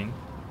annoying.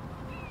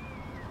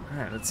 All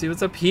right, let's see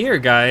what's up here,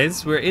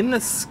 guys. We're in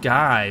the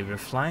sky. We're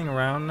flying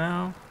around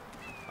now.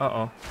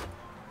 Uh-oh.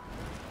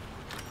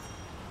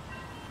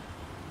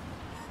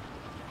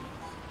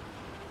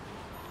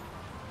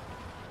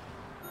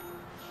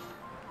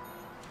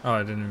 Oh,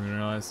 I didn't even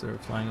realize they were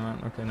flying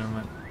around. Okay, never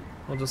mind.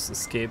 We'll just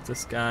escape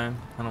this guy.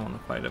 I don't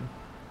want to fight him.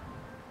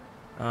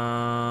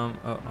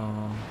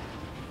 Uh-oh.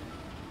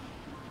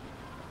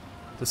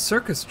 The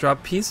circus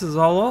dropped pieces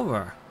all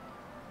over.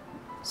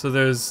 So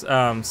there's,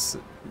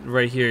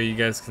 right here, you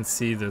guys can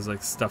see there's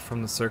like stuff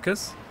from the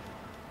circus.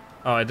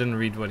 Oh, I didn't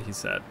read what he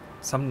said.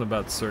 Something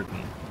about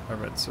certain. I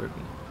read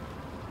certain.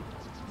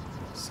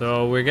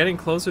 So we're getting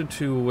closer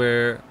to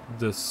where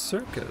the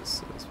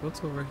circus is.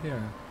 What's over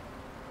here?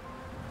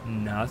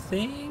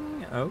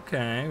 Nothing?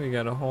 Okay, we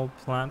got a whole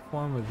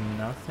platform with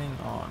nothing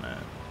on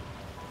it.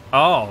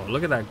 Oh,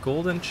 look at that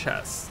golden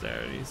chest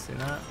there. Do you see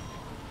that?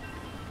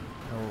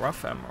 A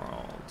rough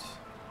emerald.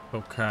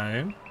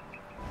 Okay.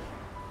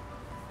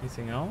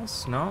 Anything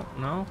else? No?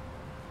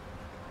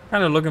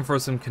 Kind of looking for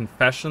some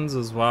confessions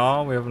as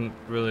well. We haven't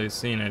really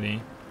seen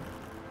any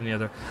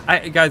other.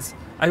 Guys,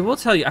 I will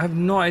tell you, I have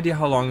no idea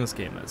how long this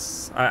game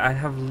is. I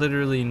have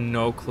literally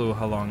no clue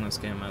how long this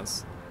game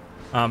is.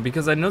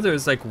 Because I know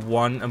there's like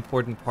one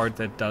important part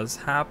that does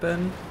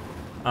happen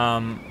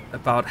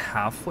about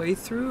halfway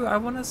through, I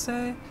want to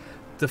say.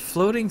 The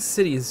floating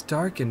city is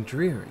dark and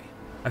dreary.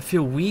 I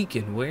feel weak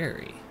and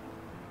weary.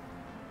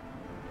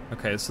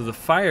 Okay, so the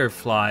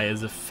firefly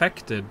is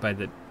affected by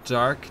the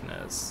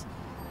darkness.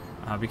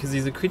 Because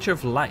he's a creature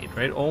of light,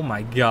 right? Oh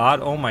my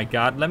god,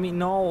 let me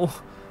know.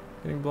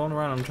 Getting blown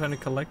around, I'm trying to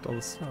collect all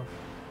the stuff.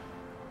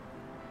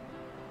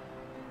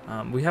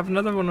 We have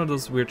another one of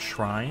those weird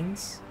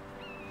shrines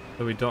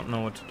that we don't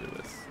know what to do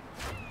with.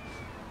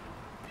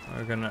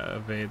 We're gonna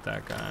evade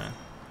that guy.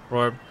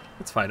 Or,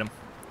 let's fight him.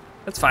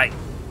 Let's fight!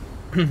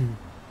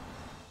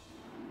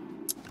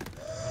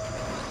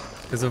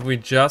 Because if we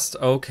just...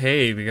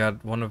 Okay, we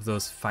got one of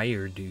those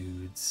fire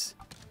dudes.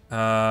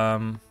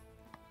 Let's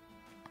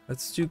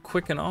do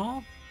quick and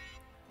all.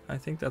 I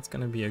think that's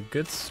gonna be a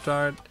good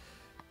start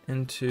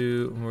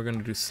into... We're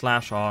gonna do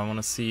slash all. I want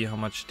to see how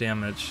much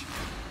damage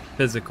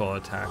physical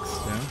attacks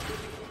do.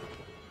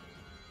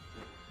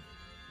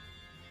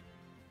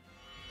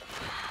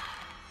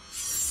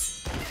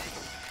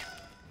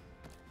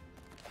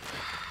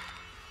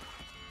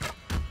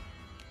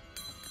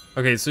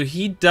 Okay, so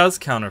he does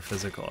counter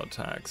physical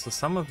attacks. So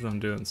some of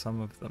them do and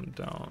some of them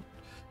don't.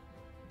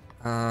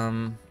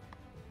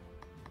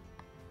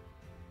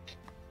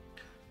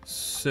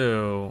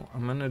 So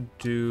I'm gonna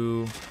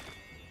do...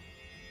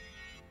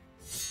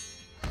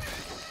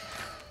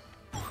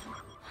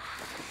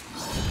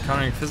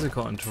 Countering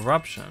physical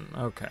interruption.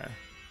 Okay.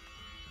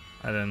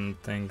 I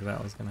didn't think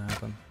that was gonna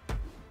happen.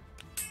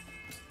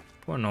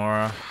 Poor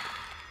Nora.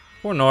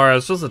 Poor Nora,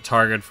 it's just a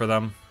target for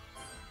them.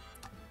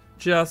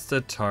 Just a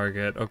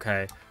target.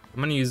 Okay.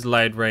 I'm gonna use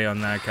Light Ray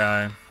on that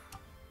guy.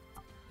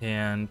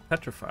 And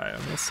Petrify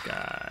on this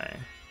guy.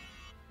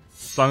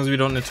 As long as we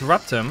don't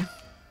interrupt him.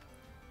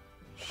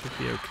 Should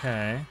be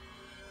okay.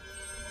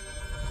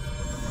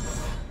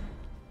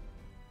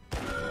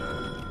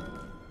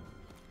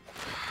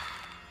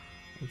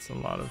 That's a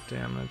lot of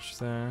damage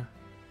there.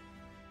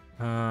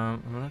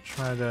 I'm gonna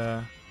try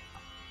to...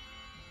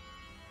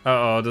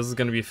 Uh-oh, this is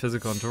gonna be a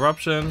physical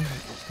interruption.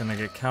 It's gonna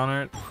get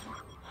countered.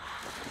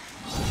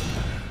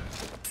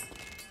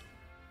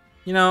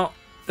 You know,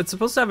 it's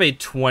supposed to have a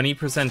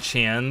 20%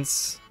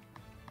 chance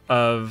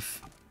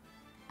of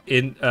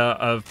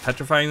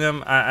petrifying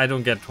them. I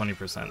don't get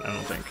 20%, I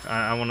don't think.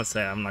 I want to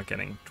say I'm not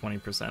getting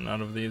 20%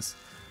 out of these.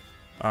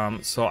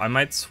 So I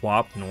might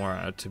swap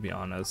Nora, to be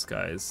honest,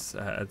 guys,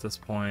 at this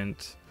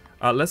point.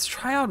 Let's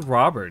try out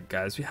Robert,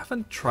 guys. We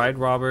haven't tried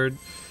Robert.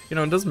 You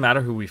know, it doesn't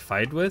matter who we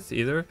fight with,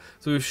 either.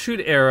 So we have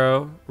Shoot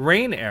Arrow,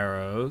 Rain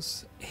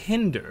Arrows,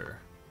 Hinder.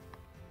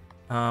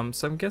 So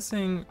I'm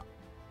guessing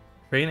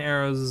Rain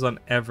Arrows is on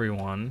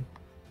everyone.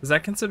 Is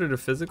that considered a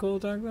physical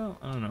attack, though?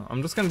 I don't know.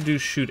 I'm just gonna do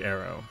Shoot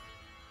Arrow.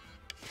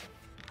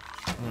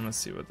 I wanna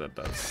see what that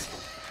does.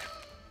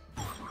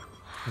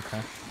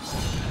 Okay.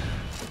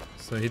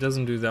 So he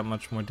doesn't do that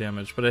much more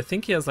damage, but I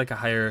think he has like a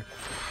higher,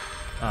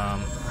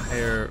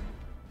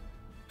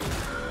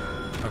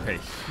 Okay,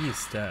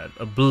 he's dead.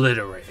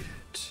 Obliterated.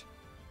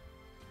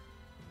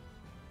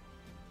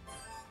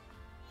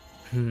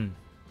 Hold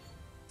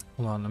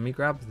on, let me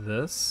grab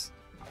this.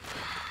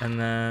 And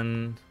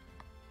then...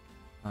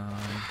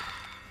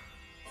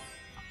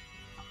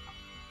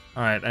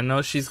 Alright, I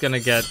know she's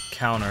gonna get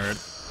countered.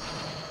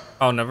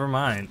 Oh, never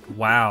mind.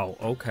 Wow,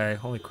 okay,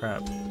 holy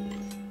crap.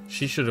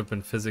 She should have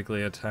been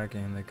physically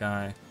attacking the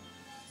guy.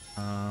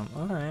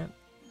 Alright.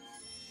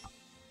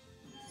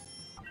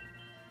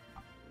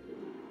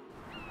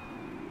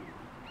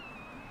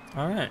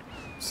 Alright,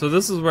 so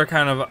this is where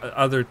kind of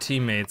other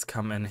teammates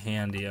come in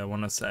handy, I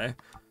want to say.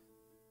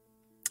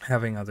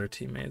 Having other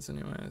teammates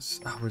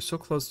anyways. Oh, we're so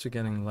close to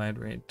getting Light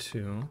Raid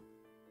too.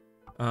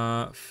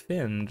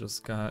 Finn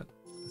just got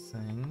a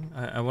thing.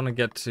 I want to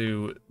get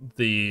to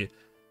the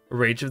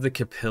Rage of the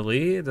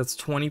Capilli. That's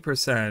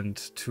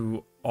 20%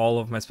 to all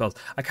of my spells.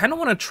 I kind of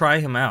want to try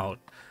him out.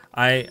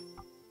 I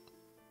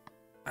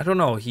don't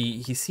know,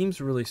 he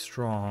seems really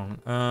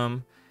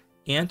strong.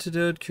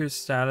 Antidote, cure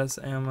status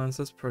ailments,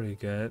 that's pretty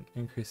good.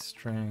 Increased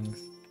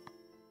strength.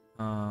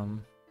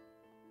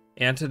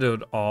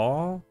 Antidote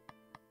all?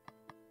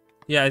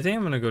 Yeah, I think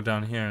I'm gonna go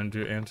down here and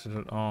do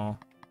Antidote all.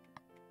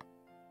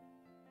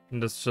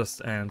 And that's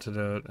just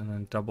Antidote and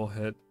then double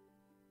hit.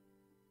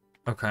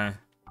 Okay.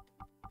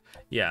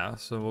 Yeah,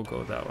 so we'll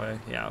go that way.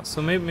 Yeah,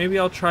 so maybe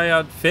I'll try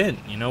out Finn.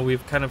 You know,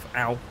 we've kind of...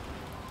 Ow.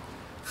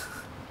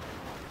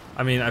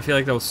 I mean, I feel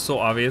like that was so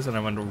obvious and I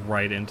went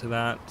right into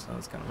that. So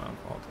that's kind of my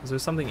fault. Is there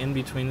something in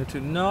between the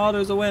two? No,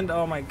 there's a wind.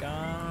 Oh my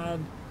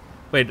god.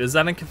 Wait, is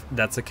that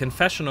that's a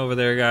confession over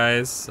there,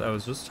 guys. I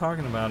was just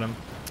talking about him.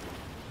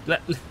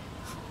 Let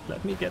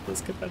me get this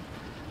confession.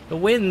 The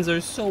winds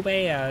are so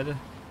bad.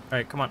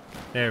 Alright, come on.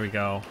 There we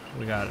go.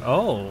 We got it.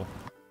 Oh.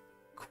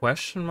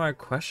 Question mark,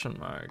 question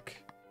mark.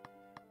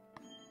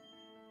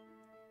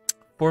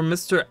 For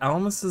Mr.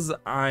 Almus's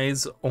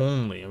eyes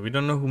only. We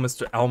don't know who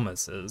Mr.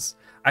 Almus is.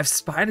 I've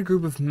spied a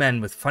group of men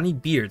with funny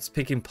beards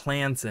picking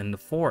plants in the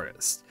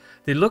forest.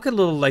 They look a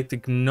little like the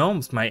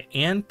gnomes my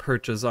aunt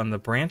perches on the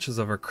branches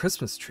of her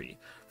Christmas tree.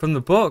 From the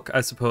book,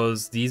 I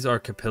suppose these are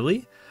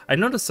Capilli? I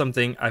noticed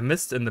something I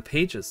missed in the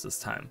pages this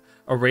time.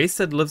 A race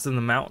that lives in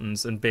the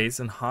mountains and bathes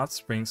in hot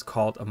springs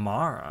called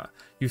Amara.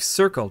 You've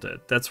circled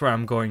it. That's where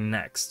I'm going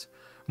next.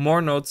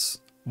 More notes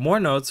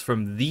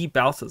from the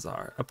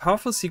Balthazar. A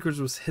powerful secret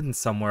was hidden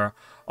somewhere,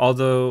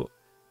 although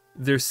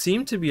there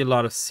seemed to be a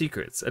lot of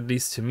secrets, at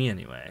least to me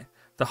anyway.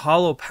 The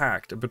Hollow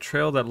Pact, a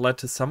betrayal that led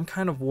to some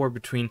kind of war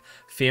between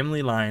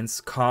family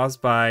lines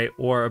caused by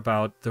or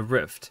about the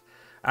Rift.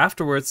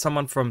 Afterwards,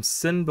 someone from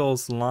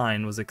Sinbul's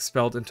line was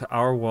expelled into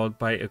our world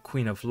by a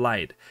Queen of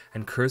Light,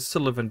 and cursed to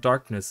live in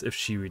darkness if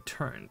she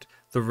returned.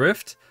 The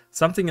Rift?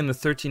 Something in the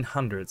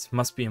 1300s.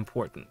 Must be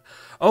important.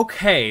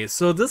 Okay,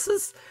 so this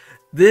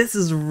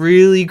is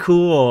really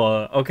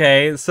cool.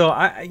 Okay, so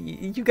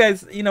you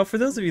guys, you know, for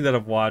those of you that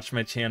have watched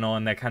my channel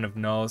and that kind of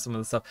know some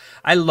of the stuff,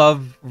 I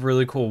love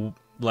really cool,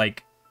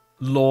 like,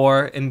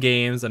 lore in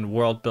games and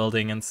world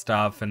building and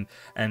stuff,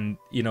 and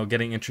you know,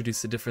 getting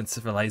introduced to different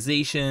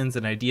civilizations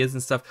and ideas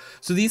and stuff.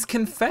 So these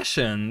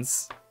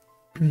confessions,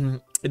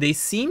 they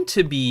seem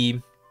to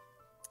be,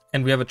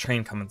 and we have a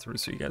train coming through,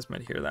 so you guys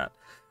might hear that.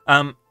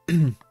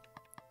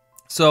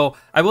 So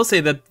I will say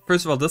that,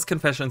 first of all, this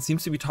confession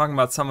seems to be talking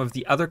about some of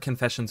the other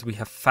confessions we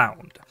have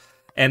found.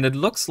 And it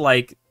looks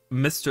like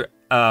Mr.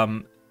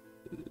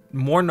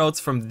 More notes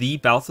from the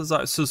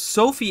Balthazar. So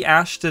Sophie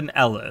Ashton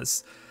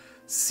Ellis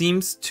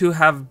seems to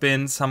have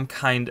been some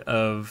kind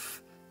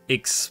of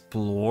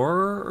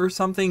explorer or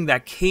something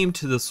that came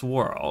to this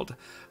world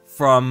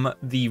from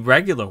the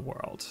regular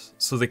world.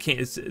 So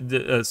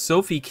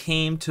Sophie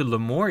came to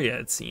Lemuria,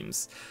 it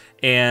seems.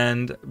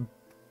 And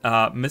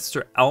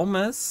Mr.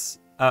 Almus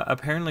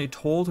apparently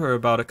told her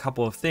about a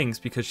couple of things,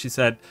 because she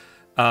said,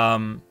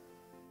 from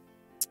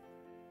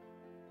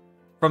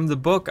the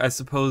book, I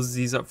suppose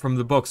these are from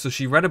the book. So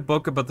she read a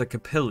book about the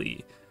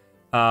Capilli,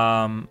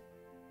 and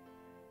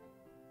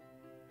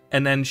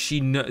then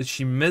she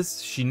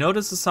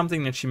notices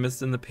something that she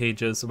missed in the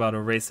pages about a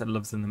race that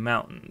lives in the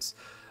mountains.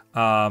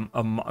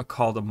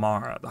 called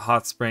Amara. The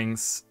hot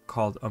springs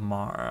called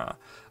Amara.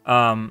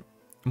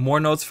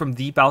 More notes from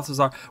the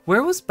Balthazar.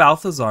 Where was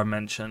Balthazar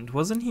mentioned?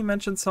 Wasn't he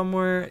mentioned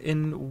somewhere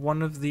in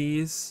one of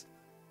these?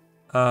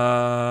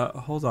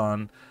 Hold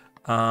on.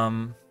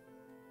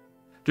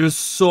 There's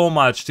so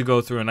much to go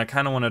through, and I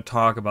kind of want to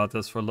talk about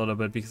this for a little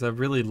bit because I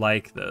really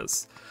like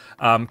this.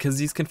 Because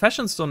these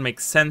confessions don't make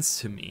sense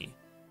to me.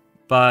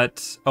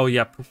 But, oh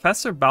yeah,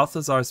 Professor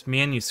Balthazar's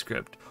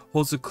manuscript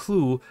holds a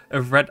clue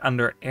if read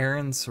under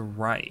Aaron's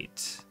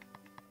right.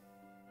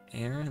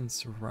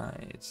 Aaron's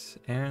right.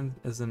 Aaron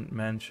isn't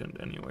mentioned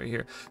anywhere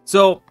here.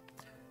 So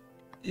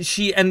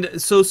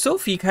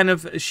Sophie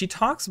she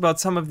talks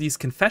about some of these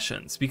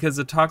confessions because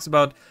it talks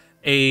about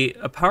a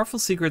powerful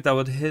secret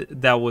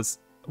that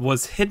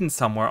was hidden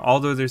somewhere,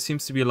 although there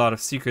seems to be a lot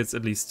of secrets,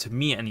 at least to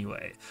me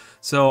anyway.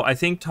 So I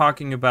think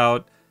talking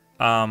about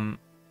I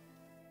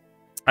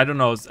don't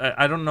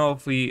know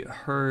if we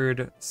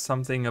heard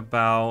something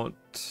about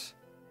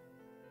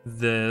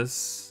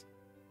this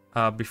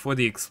before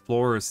the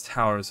Explorer's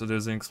Tower. So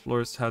there's an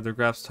Explorer's Tower, the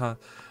Graf's Tower.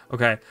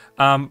 Okay,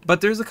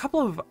 but there's a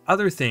couple of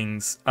other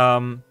things.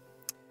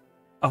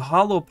 A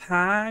hollow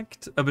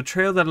pact, a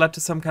betrayal that led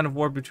to some kind of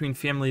war between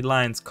family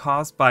lines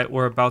caused by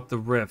or about the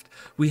rift.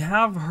 We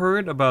have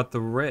heard about the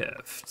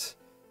rift,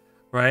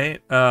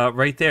 right?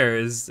 Right there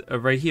is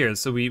right here.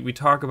 So we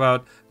talk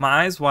about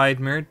my eyes wide,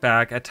 mirrored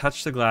back. I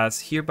touch the glass.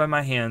 Here by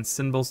my hand,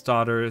 Sinbul's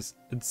daughter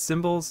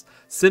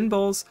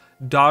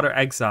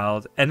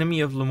exiled,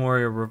 enemy of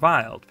Lemuria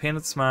reviled.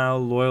 Painted smile,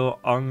 loyal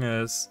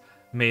Ongus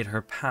made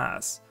her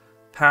pass.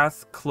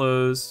 Path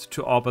closed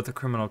to all but the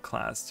criminal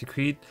class.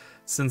 Decreed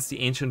since the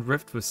ancient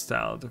rift was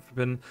styled.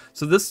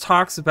 So this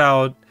talks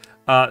about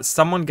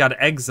someone got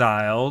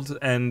exiled,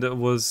 and it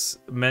was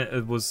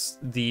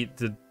the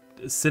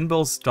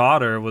Sinbul's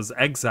daughter was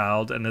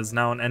exiled and is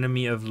now an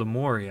enemy of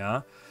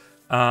Lemuria.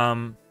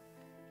 And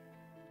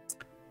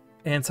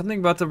something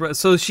about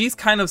so she's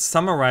kind of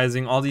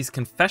summarizing all these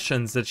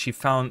confessions that she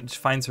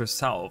finds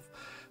herself.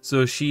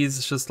 So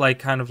she's just like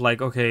kind of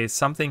like, okay,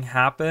 something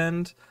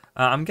happened.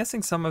 I'm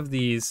guessing some of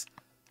these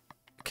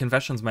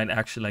confessions might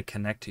actually like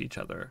connect to each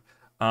other.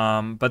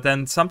 But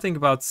then something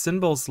about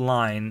Sinbul's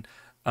line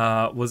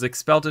was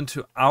expelled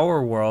into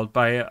our world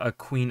by a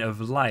queen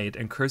of light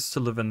and cursed to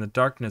live in the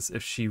darkness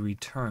if she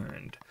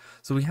returned.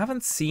 So we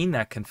haven't seen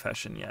that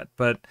confession yet,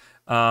 but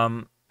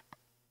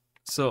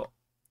so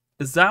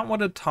is that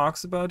what it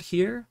talks about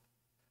here?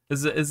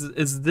 Is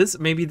this,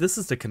 maybe this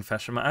is the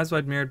confession? My eyes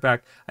wide, mirrored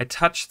back. I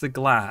touched the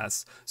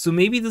glass. So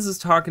maybe this is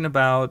talking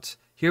about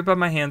here by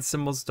my hand,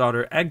 Sinbul's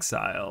daughter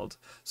exiled.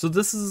 So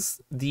this is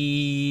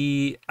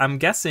I'm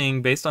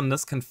guessing based on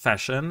this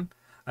confession,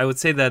 I would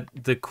say that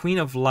the Queen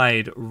of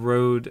Light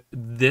wrote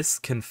this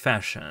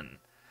confession.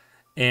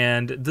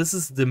 And this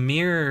is the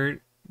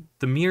mirror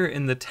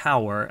in the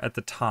tower at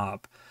the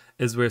top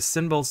is where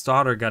Sinbul's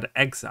daughter got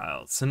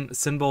exiled.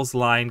 Sinbul's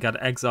line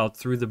got exiled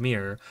through the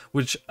mirror,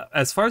 which,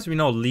 as far as we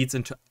know, leads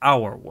into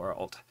our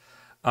world.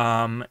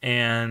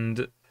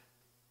 And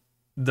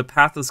the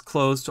path is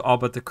closed to all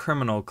but the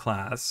criminal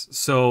class.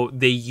 So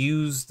they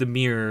use the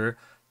mirror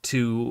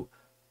to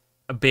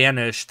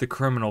banish the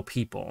criminal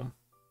people.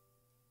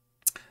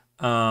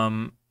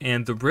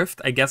 And the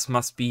rift, I guess,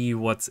 must be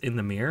what's in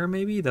the mirror,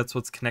 maybe? That's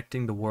what's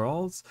connecting the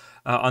worlds.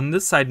 On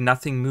this side,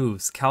 nothing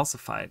moves,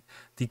 calcified.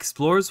 The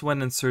explorers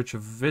went in search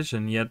of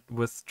vision, yet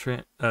with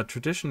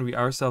tradition we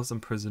ourselves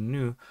imprison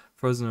new,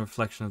 frozen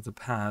reflection of the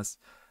past.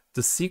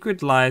 The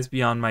secret lies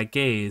beyond my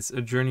gaze,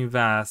 a journey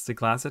vast, the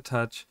glass I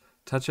touch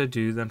I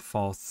do, then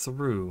fall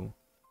through.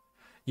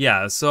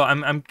 Yeah, so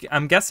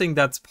I'm guessing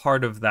that's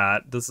part of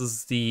that. This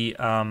is the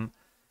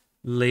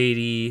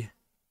lady...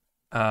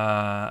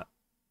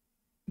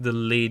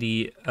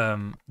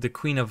 the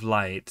Queen of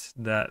Light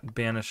that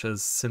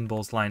banishes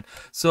Sinbul's line.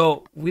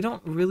 So we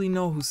don't really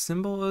know who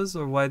Sinbul is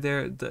or why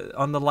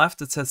on the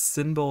left it says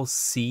Sinbul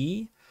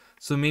C.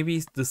 So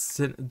maybe the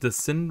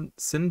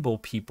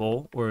Sinbul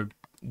people or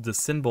the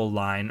Sinbul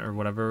line or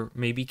whatever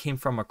maybe came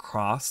from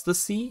across the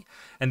sea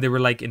and they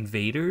were like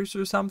invaders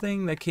or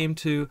something that came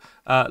to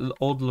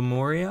old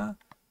Lemuria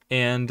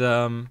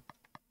and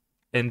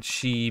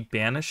she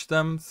banished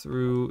them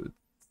through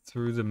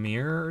the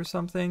mirror or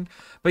something.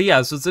 But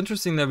yeah, so it's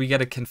interesting that we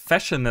get a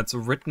confession that's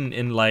written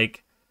in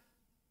like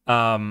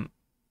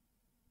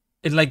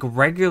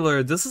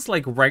regular, this is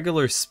like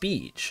regular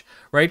speech,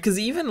 right? Because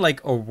even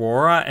like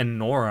Aurora and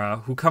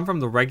Nora, who come from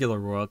the regular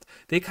world,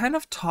 they kind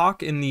of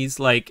talk in these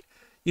like,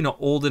 you know,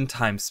 olden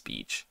time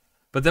speech.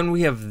 But then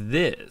we have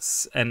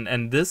this,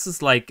 and this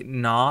is like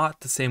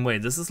not the same way.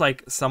 This is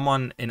like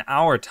someone in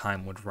our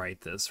time would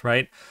write this,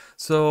 right?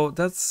 So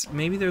that's,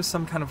 maybe there's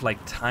some kind of like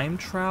time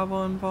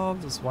travel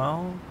involved as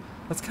well.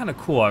 That's kind of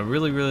cool. I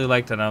really, really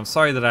liked it. And I'm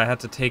sorry that I had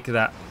to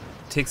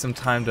take some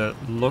time to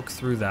look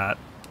through that.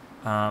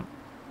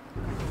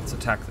 Let's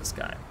attack this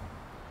guy.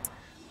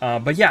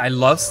 But yeah, I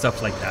love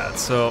stuff like that.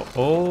 So,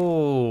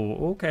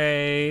 oh,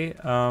 okay.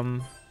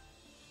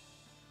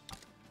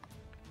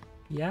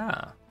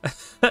 Yeah.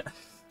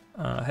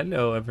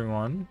 Hello,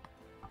 everyone.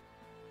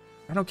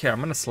 I don't care. I'm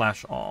gonna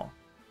slash all.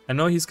 I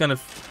know he's gonna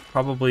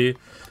probably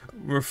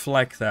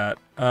reflect that.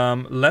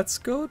 Let's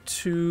go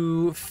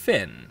to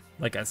Finn,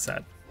 like I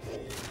said.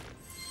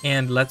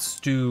 And let's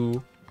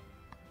do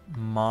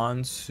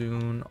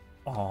Monsoon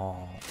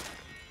All.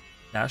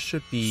 That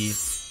should be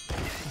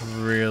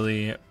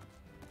really...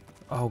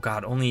 Oh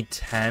god, only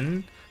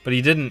 10? But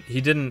he didn't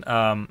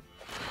count.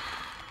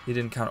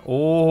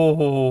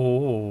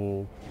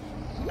 Oh,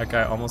 that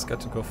guy almost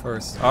got to go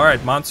first. All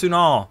right, Monsoon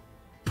All.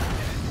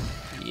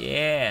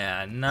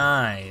 Yeah,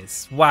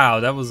 nice.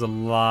 Wow, that was a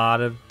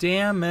lot of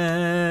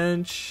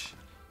damage.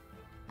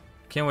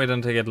 Can't wait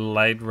until I get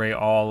Light Ray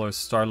All or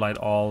Starlight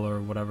All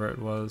or whatever it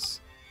was.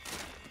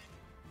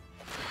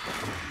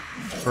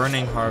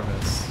 Burning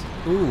Harvest.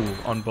 Ooh,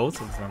 on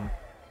both of them.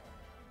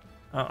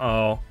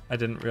 Uh-oh, I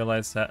didn't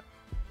realize that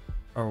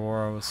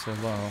Aurora was so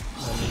low.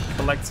 Let me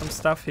collect some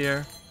stuff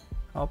here.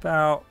 Help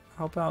out,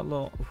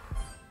 little.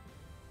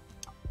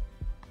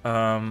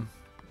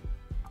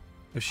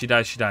 If she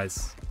dies, she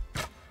dies.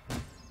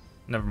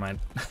 Never mind.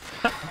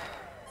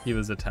 He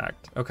was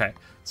attacked. Okay,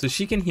 so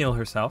she can heal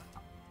herself.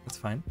 That's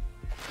fine.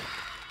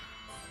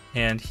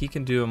 And he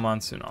can do a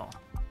Monsoon All.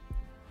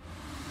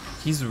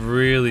 He's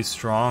really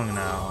strong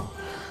now.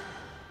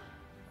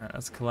 Alright,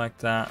 let's collect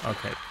that.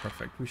 Okay,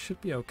 perfect. We should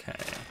be okay.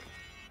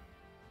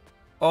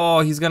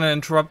 Oh, he's gonna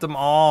interrupt them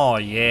all.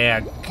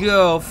 Yeah,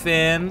 go,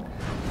 Finn.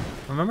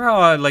 Remember how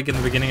I, like, in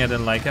the beginning I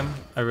didn't like him?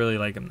 I really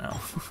like him now.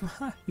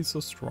 He's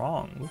so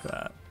strong. Look at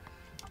that.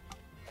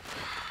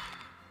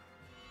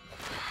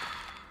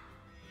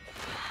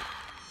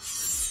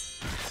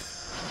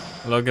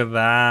 Look at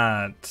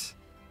that.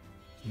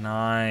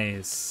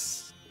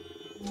 Nice.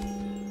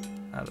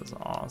 That is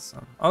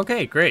awesome.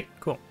 Okay, great.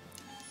 Cool.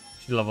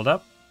 She leveled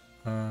up.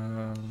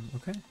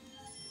 Okay.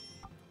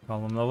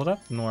 Column leveled up.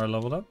 Nora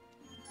leveled up.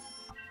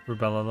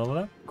 Rubella leveled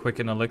up.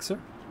 Quicken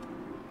Elixir.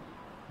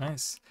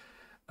 Nice.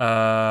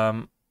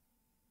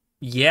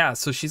 Yeah,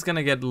 so she's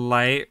gonna get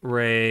Light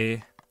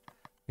Ray.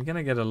 You're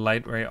gonna get a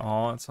Light Ray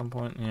All at some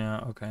point.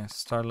 Yeah, okay.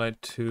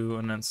 Starlight 2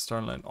 and then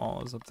Starlight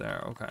All is up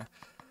there. Okay.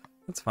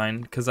 That's fine,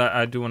 because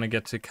I do want to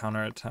get to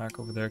counterattack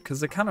over there,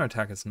 because the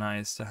counterattack is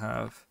nice to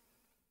have.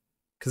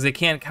 Because they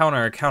can't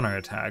counter a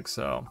counterattack,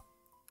 so.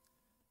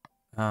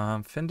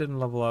 Finn didn't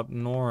level up,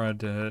 Nora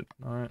did.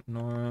 Alright,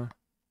 Nora.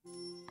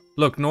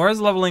 Look,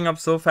 Nora's leveling up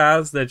so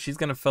fast that she's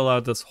gonna fill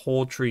out this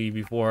whole tree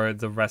before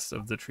the rest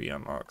of the tree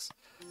unlocks.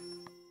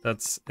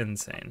 That's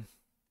insane.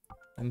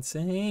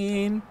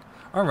 Insane!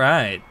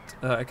 Alright,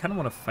 I kind of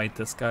want to fight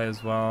this guy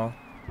as well.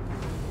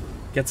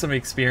 Get some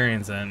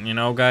experience in, you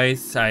know,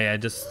 guys? I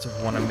just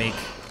want to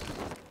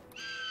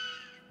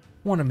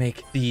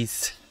make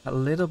these a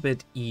little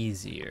bit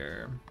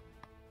easier.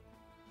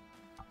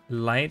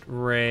 Light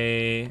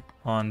Ray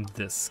on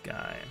this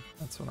guy.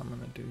 That's what I'm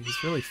gonna do.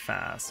 He's really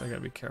fast. I gotta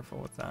be careful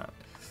with that.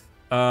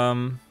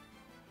 I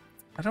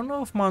don't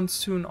know if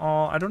Monsoon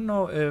All. I don't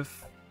know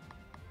if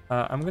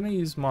I'm gonna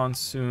use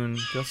Monsoon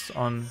just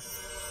on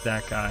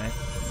that guy,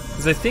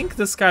 because I think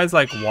this guy's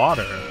like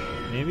water.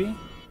 Maybe.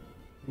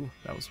 Ooh,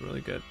 that was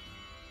really good.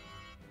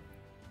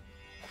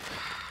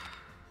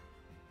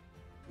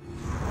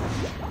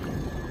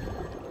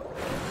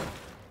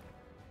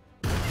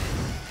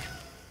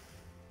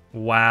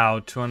 Wow,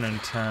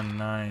 210,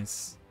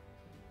 nice.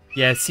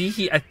 Yeah,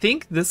 see, I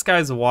think this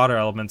guy's a water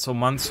element, so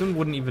Monsoon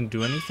wouldn't even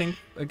do anything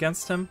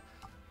against him.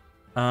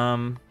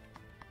 Alright.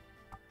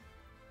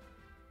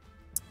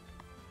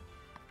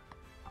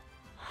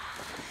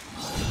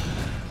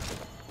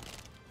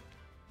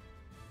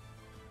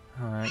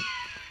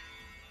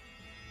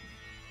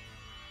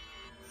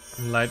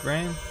 Light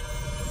Rain.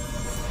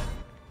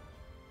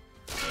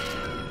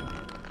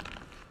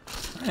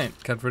 Alright,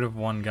 got rid of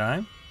one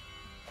guy.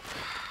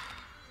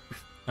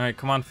 Alright,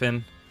 come on,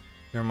 Finn.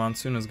 Your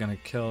Monsoon is gonna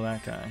kill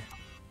that guy.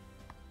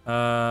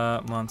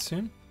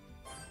 Monsoon.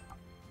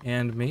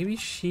 And maybe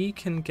she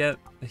can get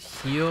a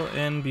heal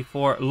in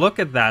before... Look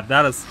at that,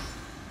 that is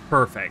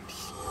perfect.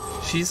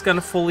 She's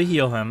gonna fully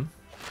heal him.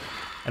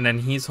 And then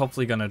he's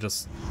hopefully gonna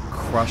just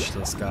crush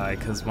this guy,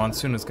 because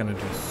Monsoon is gonna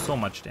do so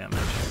much damage.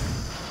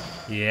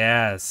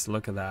 Yes,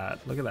 look at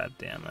that. Look at that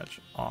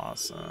damage.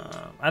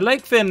 Awesome. I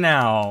like Finn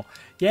now.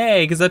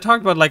 Yay, because I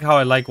talked about like how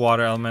I like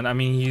water element. I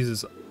mean, he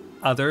uses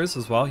others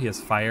as well. He has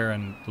fire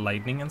and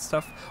lightning and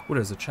stuff. Oh,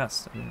 there's a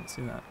chest. I didn't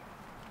see that.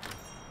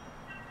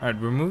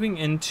 Alright, we're moving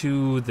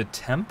into the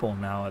temple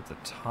now at the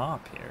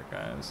top here,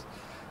 guys.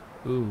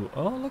 Ooh,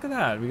 oh, look at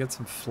that. We got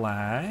some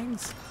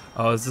flags.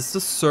 Oh, is this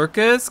the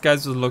circus?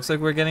 Guys, it looks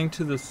like we're getting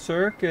to the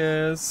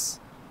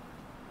circus.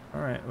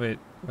 Alright, wait.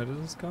 Where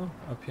does this go?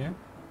 Up here?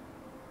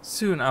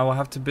 Soon I will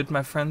have to bid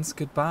my friends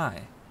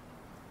goodbye.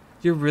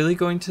 You're really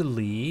going to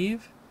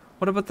leave?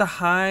 What about the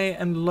high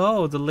and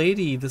low, the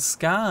lady, the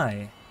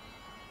sky?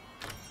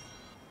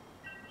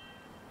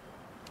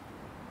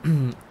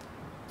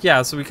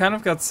 Yeah, so we kind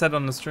of got set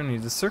on this journey.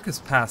 The circus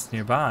passed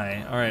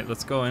nearby. Alright,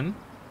 let's go in.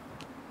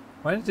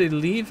 Why did they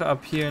leave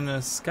up here in the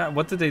sky?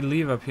 What did they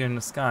leave up here in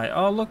the sky?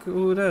 Oh, look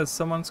who it is.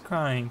 Someone's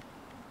crying.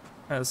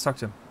 Alright, let's talk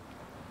to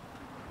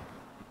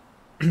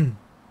him.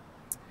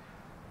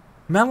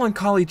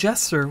 Melancholy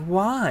jester,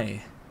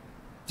 why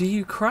do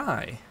you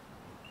cry?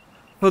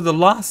 For the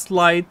lost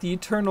light, the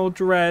eternal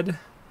dread,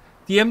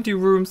 the empty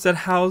rooms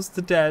that house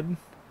the dead,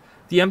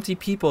 the empty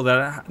people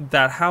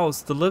that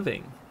house the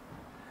living,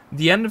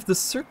 the end of the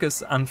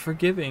circus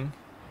unforgiving,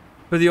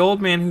 for the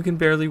old man who can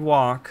barely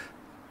walk,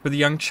 for the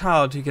young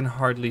child who can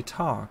hardly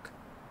talk,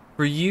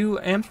 for you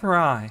and for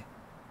I,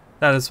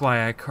 that is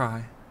why I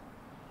cry.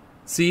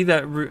 See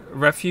that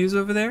refuse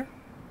over there?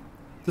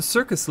 The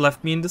circus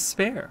left me in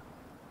despair.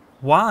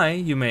 Why,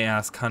 you may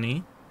ask,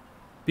 honey?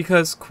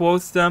 Because,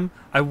 quoth them,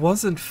 I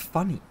wasn't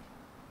funny.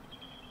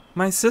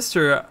 My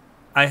sister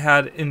I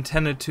had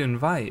intended to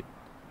invite.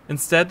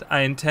 Instead, I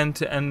intend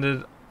to end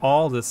it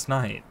all this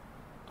night.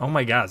 Oh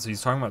my god, so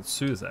he's talking about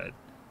suicide.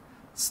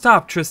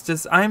 Stop,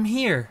 Tristis, I am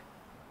here.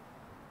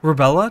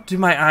 Rubella, do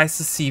my eyes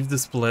deceive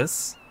this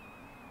bliss?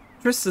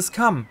 Tristis,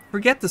 come,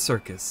 forget the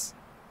circus.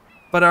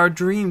 But our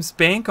dreams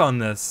bank on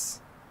this.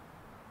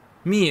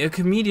 Me, a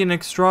comedian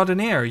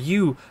extraordinaire.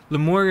 You,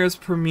 Lemuria's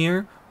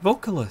premier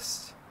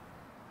vocalist.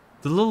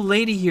 The little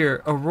lady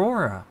here,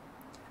 Aurora,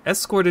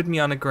 escorted me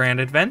on a grand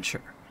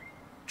adventure.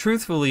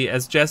 Truthfully,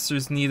 as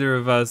jesters, neither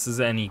of us is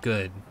any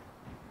good.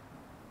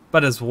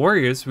 But as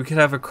warriors, we could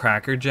have a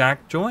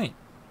crackerjack joint.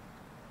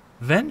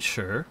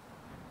 Venture?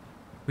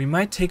 We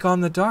might take on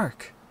the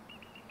dark.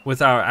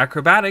 With our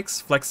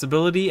acrobatics,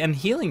 flexibility, and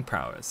healing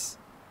prowess.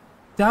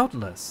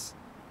 Doubtless.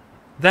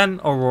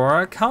 Then,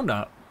 Aurora, count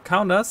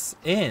us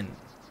in.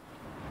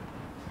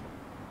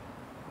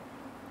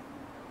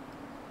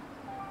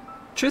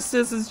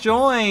 Tristis is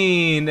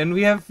joined, and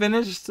we have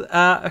finished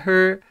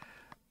her.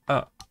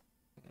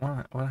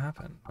 What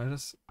happened? Why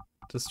does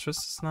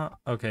Tristis not?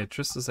 Okay,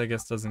 Tristis I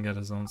guess doesn't get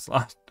his own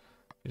slot.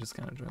 He just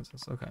kind of joins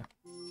us. Okay,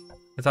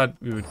 I thought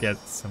we would get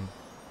some.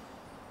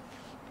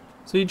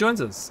 So he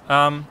joins us.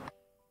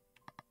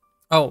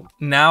 Oh,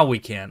 now we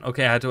can.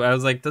 Okay, I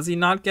was like, does he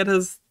not get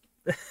his?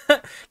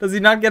 Does he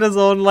not get his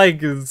own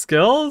like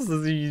skills?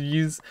 Does he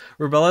use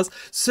Rubella's?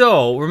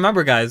 So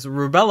remember, guys,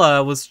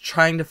 Rubella was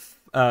trying to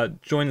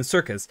join the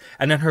circus,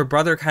 and then her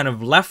brother kind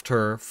of left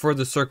her for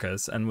the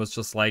circus and was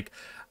just like,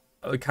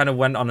 kind of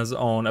went on his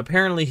own.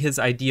 Apparently, his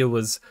idea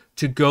was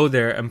to go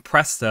there,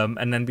 impress them,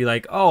 and then be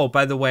like, oh,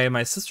 by the way,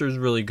 my sister's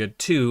really good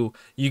too.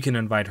 You can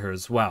invite her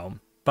as well.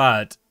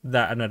 But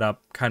that ended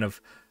up kind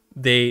of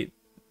they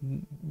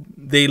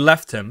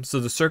left him. So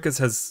the circus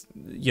has,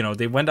 you know,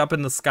 they went up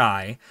in the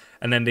sky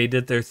and then they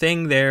did their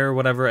thing there,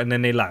 whatever, and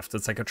then they left.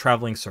 It's like a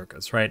traveling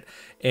circus, right?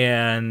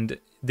 And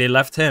they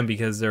left him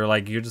because they're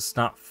like, you're just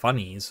not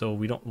funny, so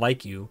we don't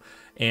like you.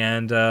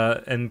 And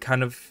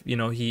kind of, you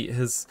know, he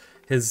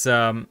was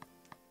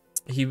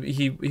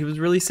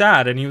really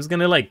sad and he was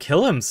gonna like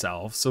kill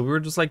himself. So we were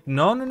just like,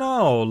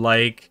 no,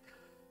 like,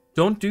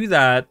 don't do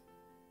that.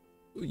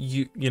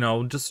 You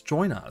know, just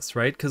join us,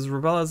 right? Because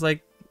Rubella's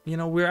like, you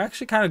know, we're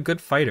actually kind of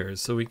good fighters,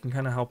 so we can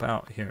kind of help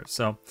out here.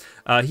 So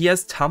he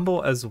has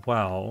Tumble as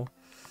well.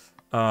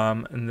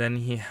 And then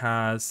he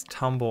has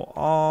Tumble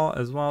All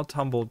as well.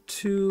 Tumble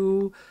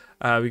 2.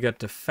 We got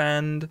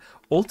Defend.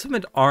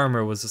 Ultimate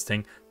Armor was this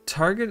thing.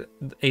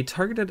 A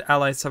targeted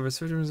ally suffers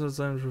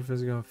 50% for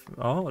physical.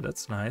 Oh,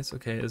 that's nice.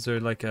 Okay, is there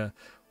like a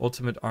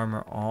Ultimate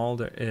Armor All?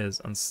 There is.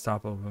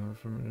 Unstoppable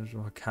from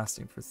individual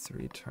casting for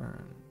 3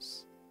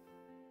 turns.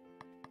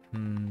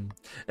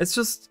 It's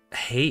just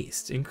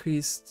haste.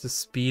 Increase the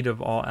speed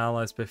of all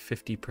allies by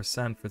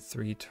 50% for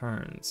 3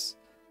 turns.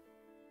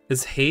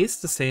 Is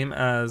haste the same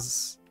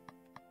as?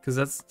 Because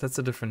that's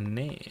a different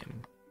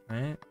name,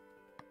 right?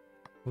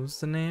 What was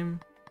the name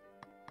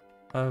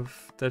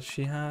of that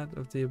she had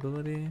of the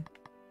ability?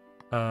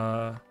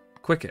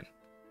 Quicken.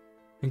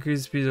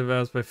 Increase the speed of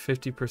allies by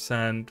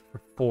 50% for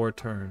 4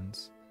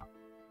 turns.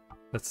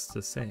 That's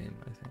the same,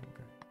 I think.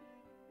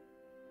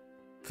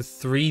 For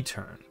 3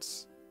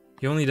 turns.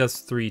 He only does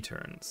 3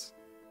 turns.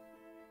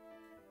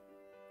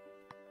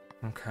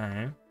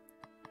 Okay.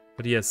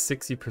 But he has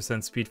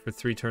 60% speed for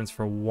 3 turns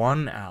for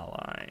 1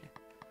 ally.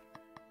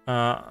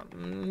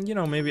 You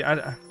know, maybe,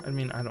 I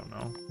mean, I don't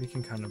know. We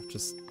can kind of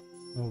just,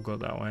 we'll go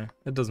that way.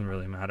 It doesn't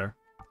really matter.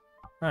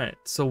 Alright,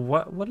 so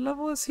what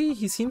level is he?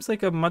 He seems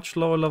like a much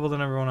lower level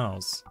than everyone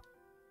else.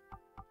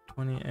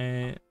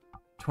 28,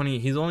 20,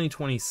 he's only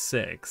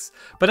 26.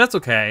 But that's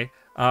okay.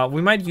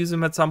 We might use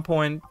him at some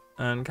point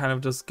and kind of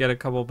just get a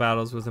couple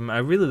battles with him. I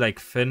really like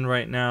Finn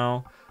right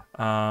now.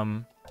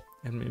 And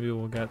maybe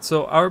we'll get...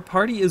 So our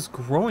party is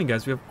growing,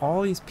 guys. We have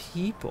all these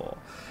people.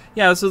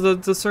 Yeah, so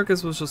the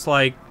circus was just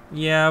like,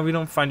 yeah, we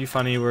don't find you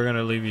funny. We're going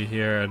to leave you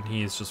here. And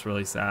he's just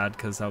really sad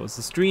because that was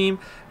the stream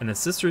and his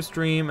sister's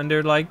stream. And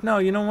they're like, no,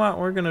 you know what?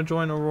 We're going to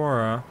join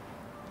Aurora.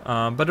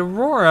 But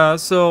Aurora,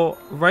 so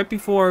right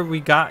before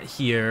we got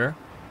here,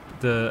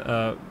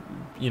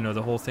 you know,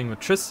 the whole thing with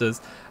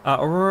Tristis,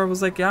 Aurora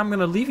was like, yeah, I'm going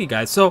to leave you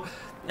guys. So...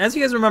 As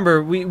you guys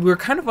remember, we were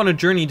kind of on a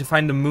journey to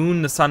find the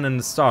moon, the sun, and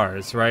the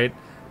stars, right?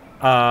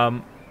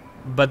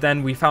 But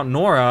then we found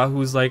Nora,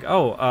 who's like,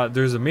 oh,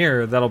 there's a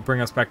mirror that'll bring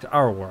us back to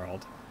our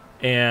world.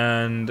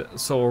 And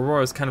so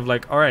Aurora's kind of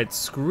like, all right,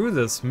 screw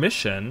this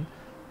mission.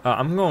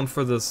 I'm going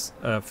for this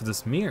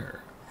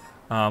mirror.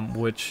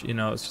 which, you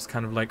know, it's just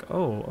kind of like,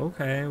 oh,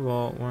 okay,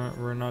 well,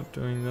 we're not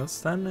doing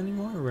this then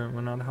anymore.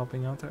 We're not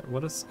helping out there.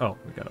 What is? Oh,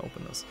 we gotta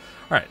open this.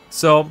 All right,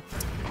 so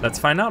let's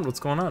find out what's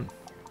going on.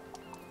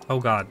 Oh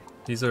God,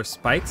 these are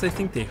spikes. I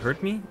think they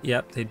hurt me.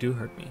 Yep, they do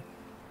hurt me.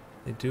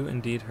 They do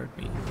indeed hurt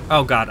me.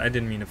 Oh God, I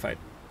didn't mean to fight.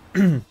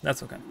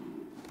 That's okay.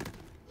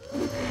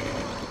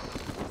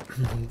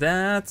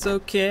 That's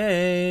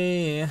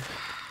okay.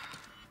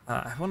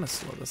 I want to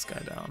slow this guy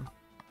down.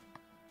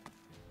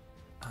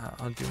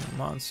 I'll do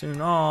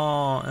Monsoon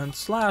All and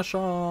Slash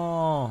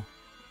All.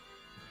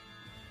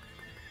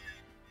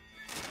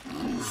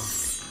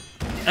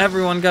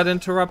 Everyone got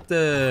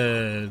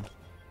interrupted.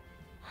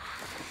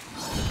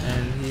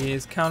 And he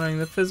is countering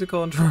the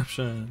physical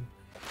interruption.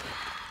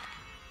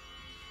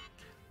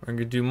 We're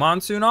gonna do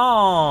Monsoon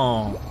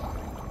All.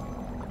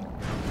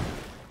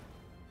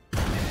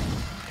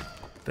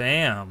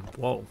 Bam.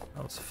 Whoa,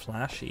 that was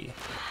flashy.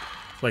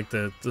 Like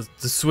the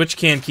Switch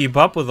can't keep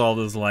up with all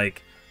this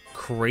like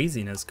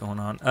craziness going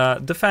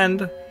on.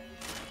 Defend.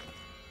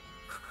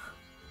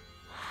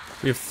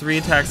 We have 3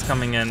 attacks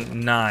coming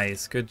in.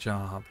 Nice, good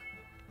job.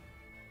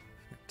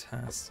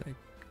 Fantastic.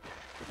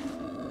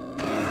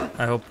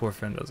 I hope poor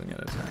Finn doesn't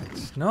get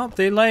attacked. Nope,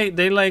 they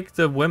like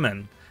the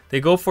women. They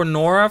go for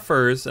Nora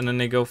first, and then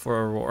they go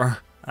for Aurora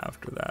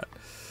after that.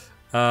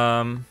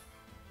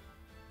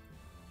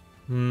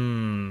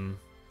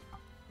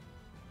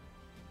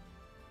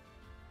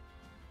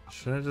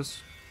 Should I just...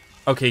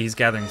 Okay, he's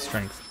gathering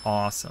strength.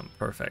 Awesome,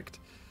 perfect.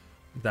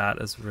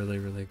 That is really,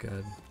 really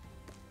good.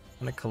 I'm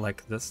gonna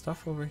collect this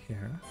stuff over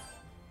here.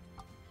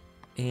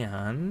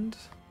 And...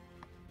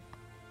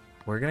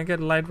 we're gonna get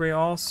Light Ray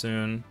All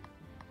soon.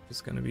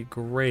 It's gonna be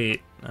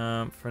great.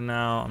 For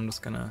now, I'm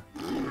just gonna...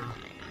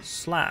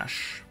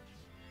 slash.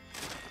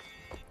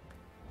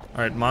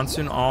 Alright,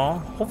 Monsoon All.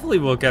 Hopefully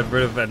we'll get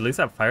rid of at least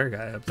that fire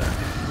guy up there.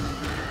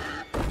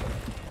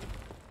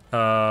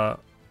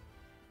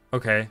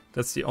 Okay,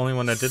 that's the only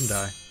one that didn't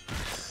die.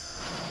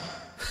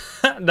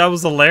 That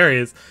was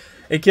hilarious.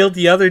 It killed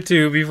the other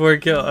 2 before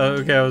it killed...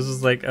 okay, I was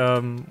just like,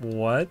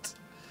 what?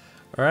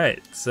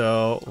 Alright,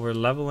 so we're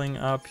leveling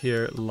up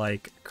here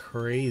like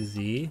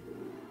crazy.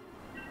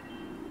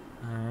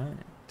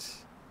 Alright.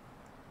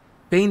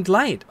 Baned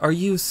Light, are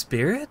you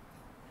spirit?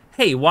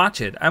 Hey, watch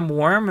it. I'm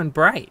warm and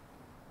bright.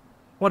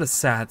 What a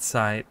sad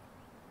sight.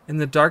 In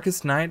the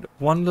darkest night,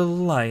 one little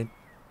light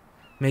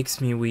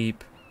makes me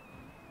weep.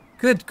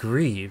 Good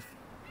grief.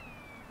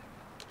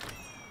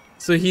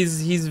 So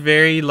he's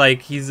very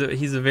like he's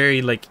a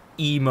very like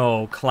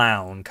emo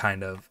clown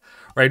kind of,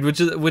 right?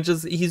 Which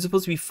is he's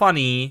supposed to be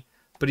funny,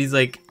 but he's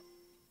like,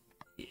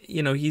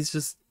 you know, he's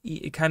just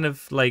kind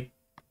of like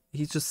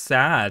he's just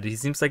sad. He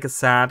seems like a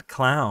sad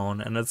clown,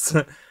 and it's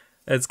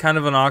kind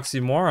of an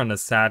oxymoron, a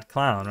sad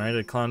clown, right?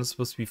 A clown is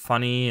supposed to be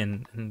funny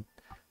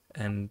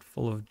and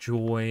full of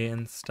joy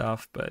and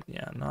stuff, but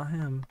yeah, not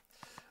him.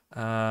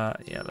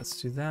 Yeah,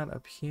 let's do that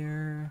up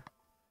here.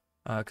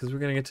 Because we're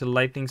gonna get to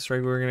Lightning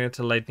Strike. We're gonna get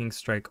to Lightning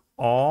Strike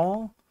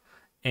All,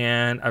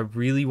 and I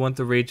really want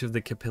the Rage of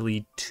the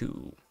Capilli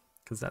 2,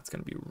 because that's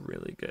gonna be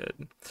really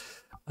good.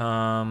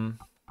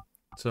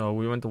 So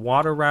we went the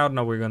water route.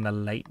 Now we're going the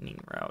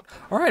lightning route.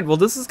 All right. Well,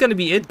 this is gonna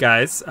be it,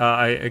 guys.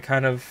 I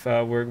kind of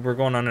we're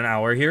going on an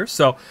hour here,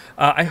 so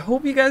I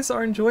hope you guys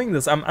are enjoying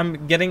this.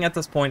 I'm getting at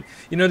this point.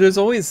 You know, there's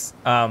always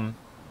now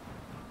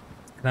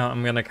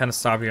I'm gonna kind of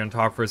stop here and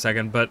talk for a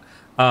second, but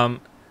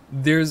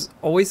there's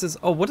always this.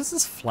 Oh, what is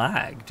this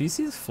flag? Do you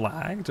see this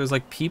flag? There's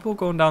like people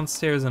going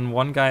downstairs and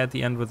one guy at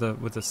the end with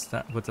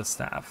a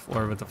staff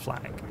or with a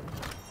flag.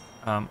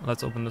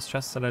 Let's open this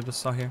chest that I just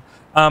saw here.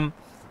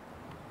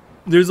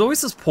 There's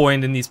always this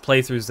point in these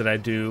playthroughs that I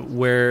do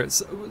where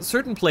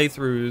certain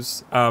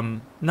playthroughs,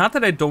 not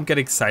that I don't get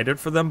excited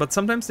for them, but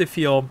sometimes they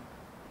feel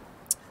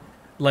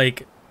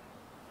like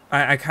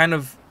I kind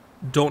of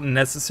don't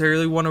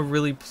necessarily want to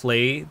really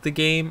play the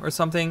game or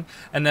something,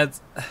 and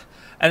that's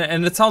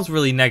and it sounds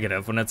really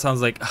negative when it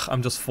sounds like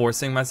I'm just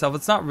forcing myself.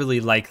 It's not really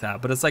like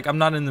that, but it's like I'm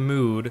not in the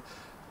mood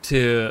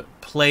to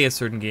play a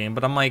certain game,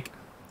 but I'm like,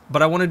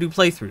 but I want to do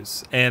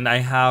playthroughs, and I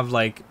have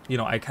like, you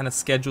know, I kind of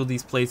schedule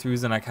these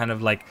playthroughs, and I kind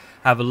of like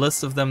have a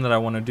list of them that I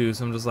want to do.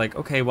 So I'm just like,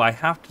 okay, well, I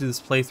have to do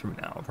this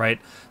playthrough now, right?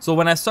 So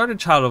when I started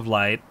Child of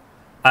Light,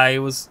 I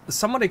was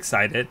somewhat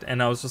excited,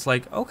 and I was just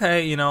like,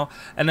 okay, you know,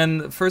 and then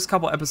the first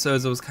couple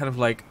episodes, it was kind of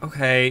like,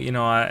 okay, you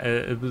know,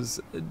 it was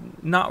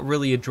not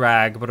really a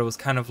drag, but it was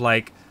kind of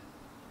like,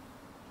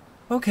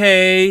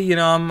 okay, you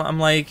know, I'm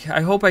like,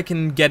 I hope I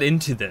can get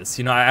into this,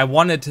 you know, I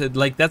wanted to,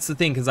 like, that's the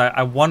thing, because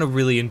I want to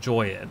really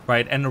enjoy it,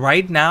 right? And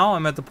right now,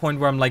 I'm at the point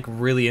where I'm, like,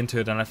 really into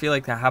it, and I feel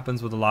like that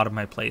happens with a lot of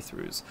my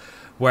playthroughs,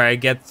 where I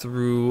get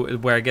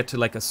to,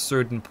 like, a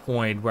certain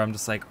point where I'm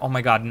just like, oh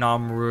my god, now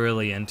I'm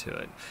really into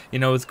it. You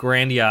know, with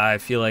Grandia, I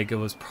feel like it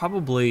was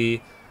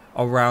probably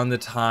around the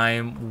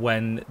time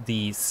when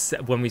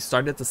we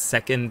started the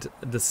second,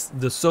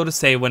 so to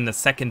say, when the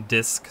second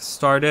disc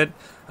started.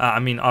 I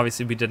mean,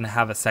 obviously we didn't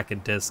have a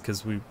second disc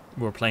because we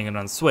were playing it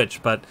on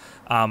Switch, but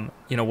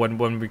you know,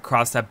 when we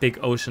crossed that big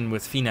ocean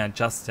with Fina and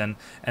Justin,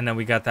 and then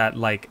we got that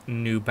like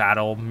new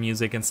battle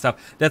music and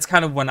stuff, that's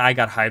kind of when I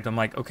got hyped. I'm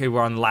like, okay,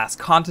 we're on the last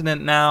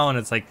continent now, and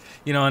it's like,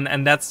 you know,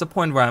 and that's the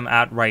point where I'm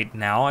at right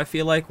now, I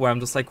feel like, where I'm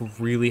just like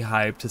really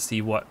hyped to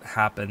see what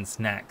happens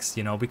next,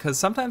 you know, because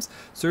sometimes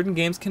certain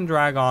games can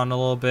drag on a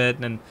little bit,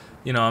 and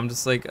you know, I'm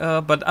just like,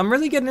 but I'm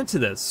really getting into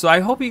this. So I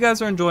hope you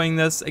guys are enjoying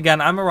this.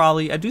 Again, I'm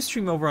Arali. I do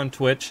stream over on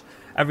Twitch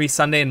every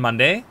Sunday and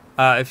Monday.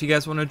 If you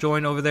guys want to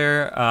join over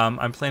there,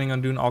 I'm planning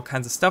on doing all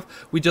kinds of stuff.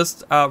 We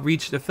just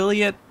reached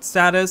affiliate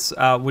status,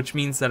 which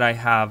means that I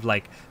have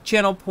like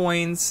channel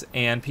points,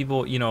 and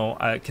people, you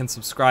know, can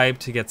subscribe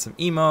to get some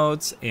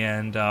emotes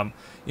and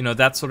you know,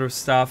 that sort of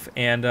stuff.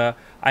 And I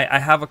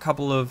have a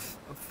couple of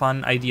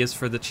fun ideas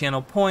for the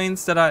channel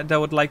points that I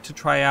would like to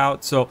try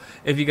out. So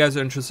if you guys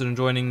are interested in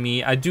joining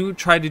me, I do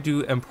try to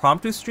do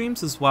impromptu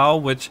streams as well,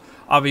 which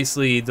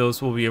obviously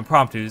those will be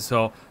impromptu,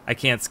 so I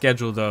can't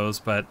schedule those.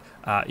 But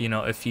you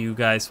know, if you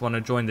guys want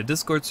to join the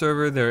Discord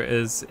server, there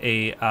is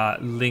a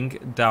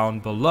link down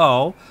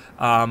below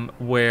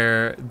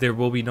where there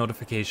will be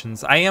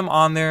notifications. I am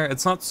on there.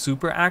 It's not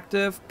super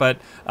active, but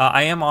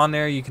I am on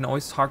there. You can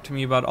always talk to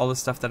me about all the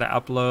stuff that I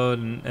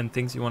upload and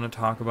things you want to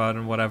talk about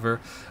and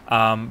whatever.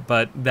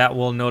 But that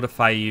will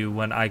notify you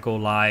when I go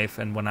live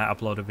and when I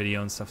upload a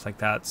video and stuff like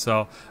that.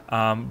 So,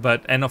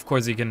 and of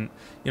course you can,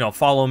 you know,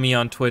 follow me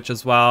on Twitch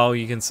as well.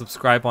 You can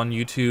subscribe on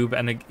YouTube,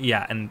 and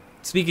yeah, and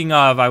speaking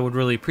of, I would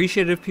really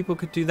appreciate it if people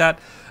could do that.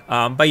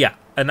 But yeah,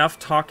 enough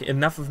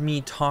of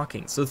me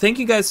talking. So thank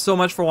you guys so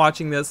much for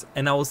watching this,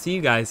 and I will see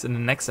you guys in the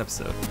next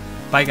episode.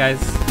 Bye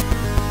guys.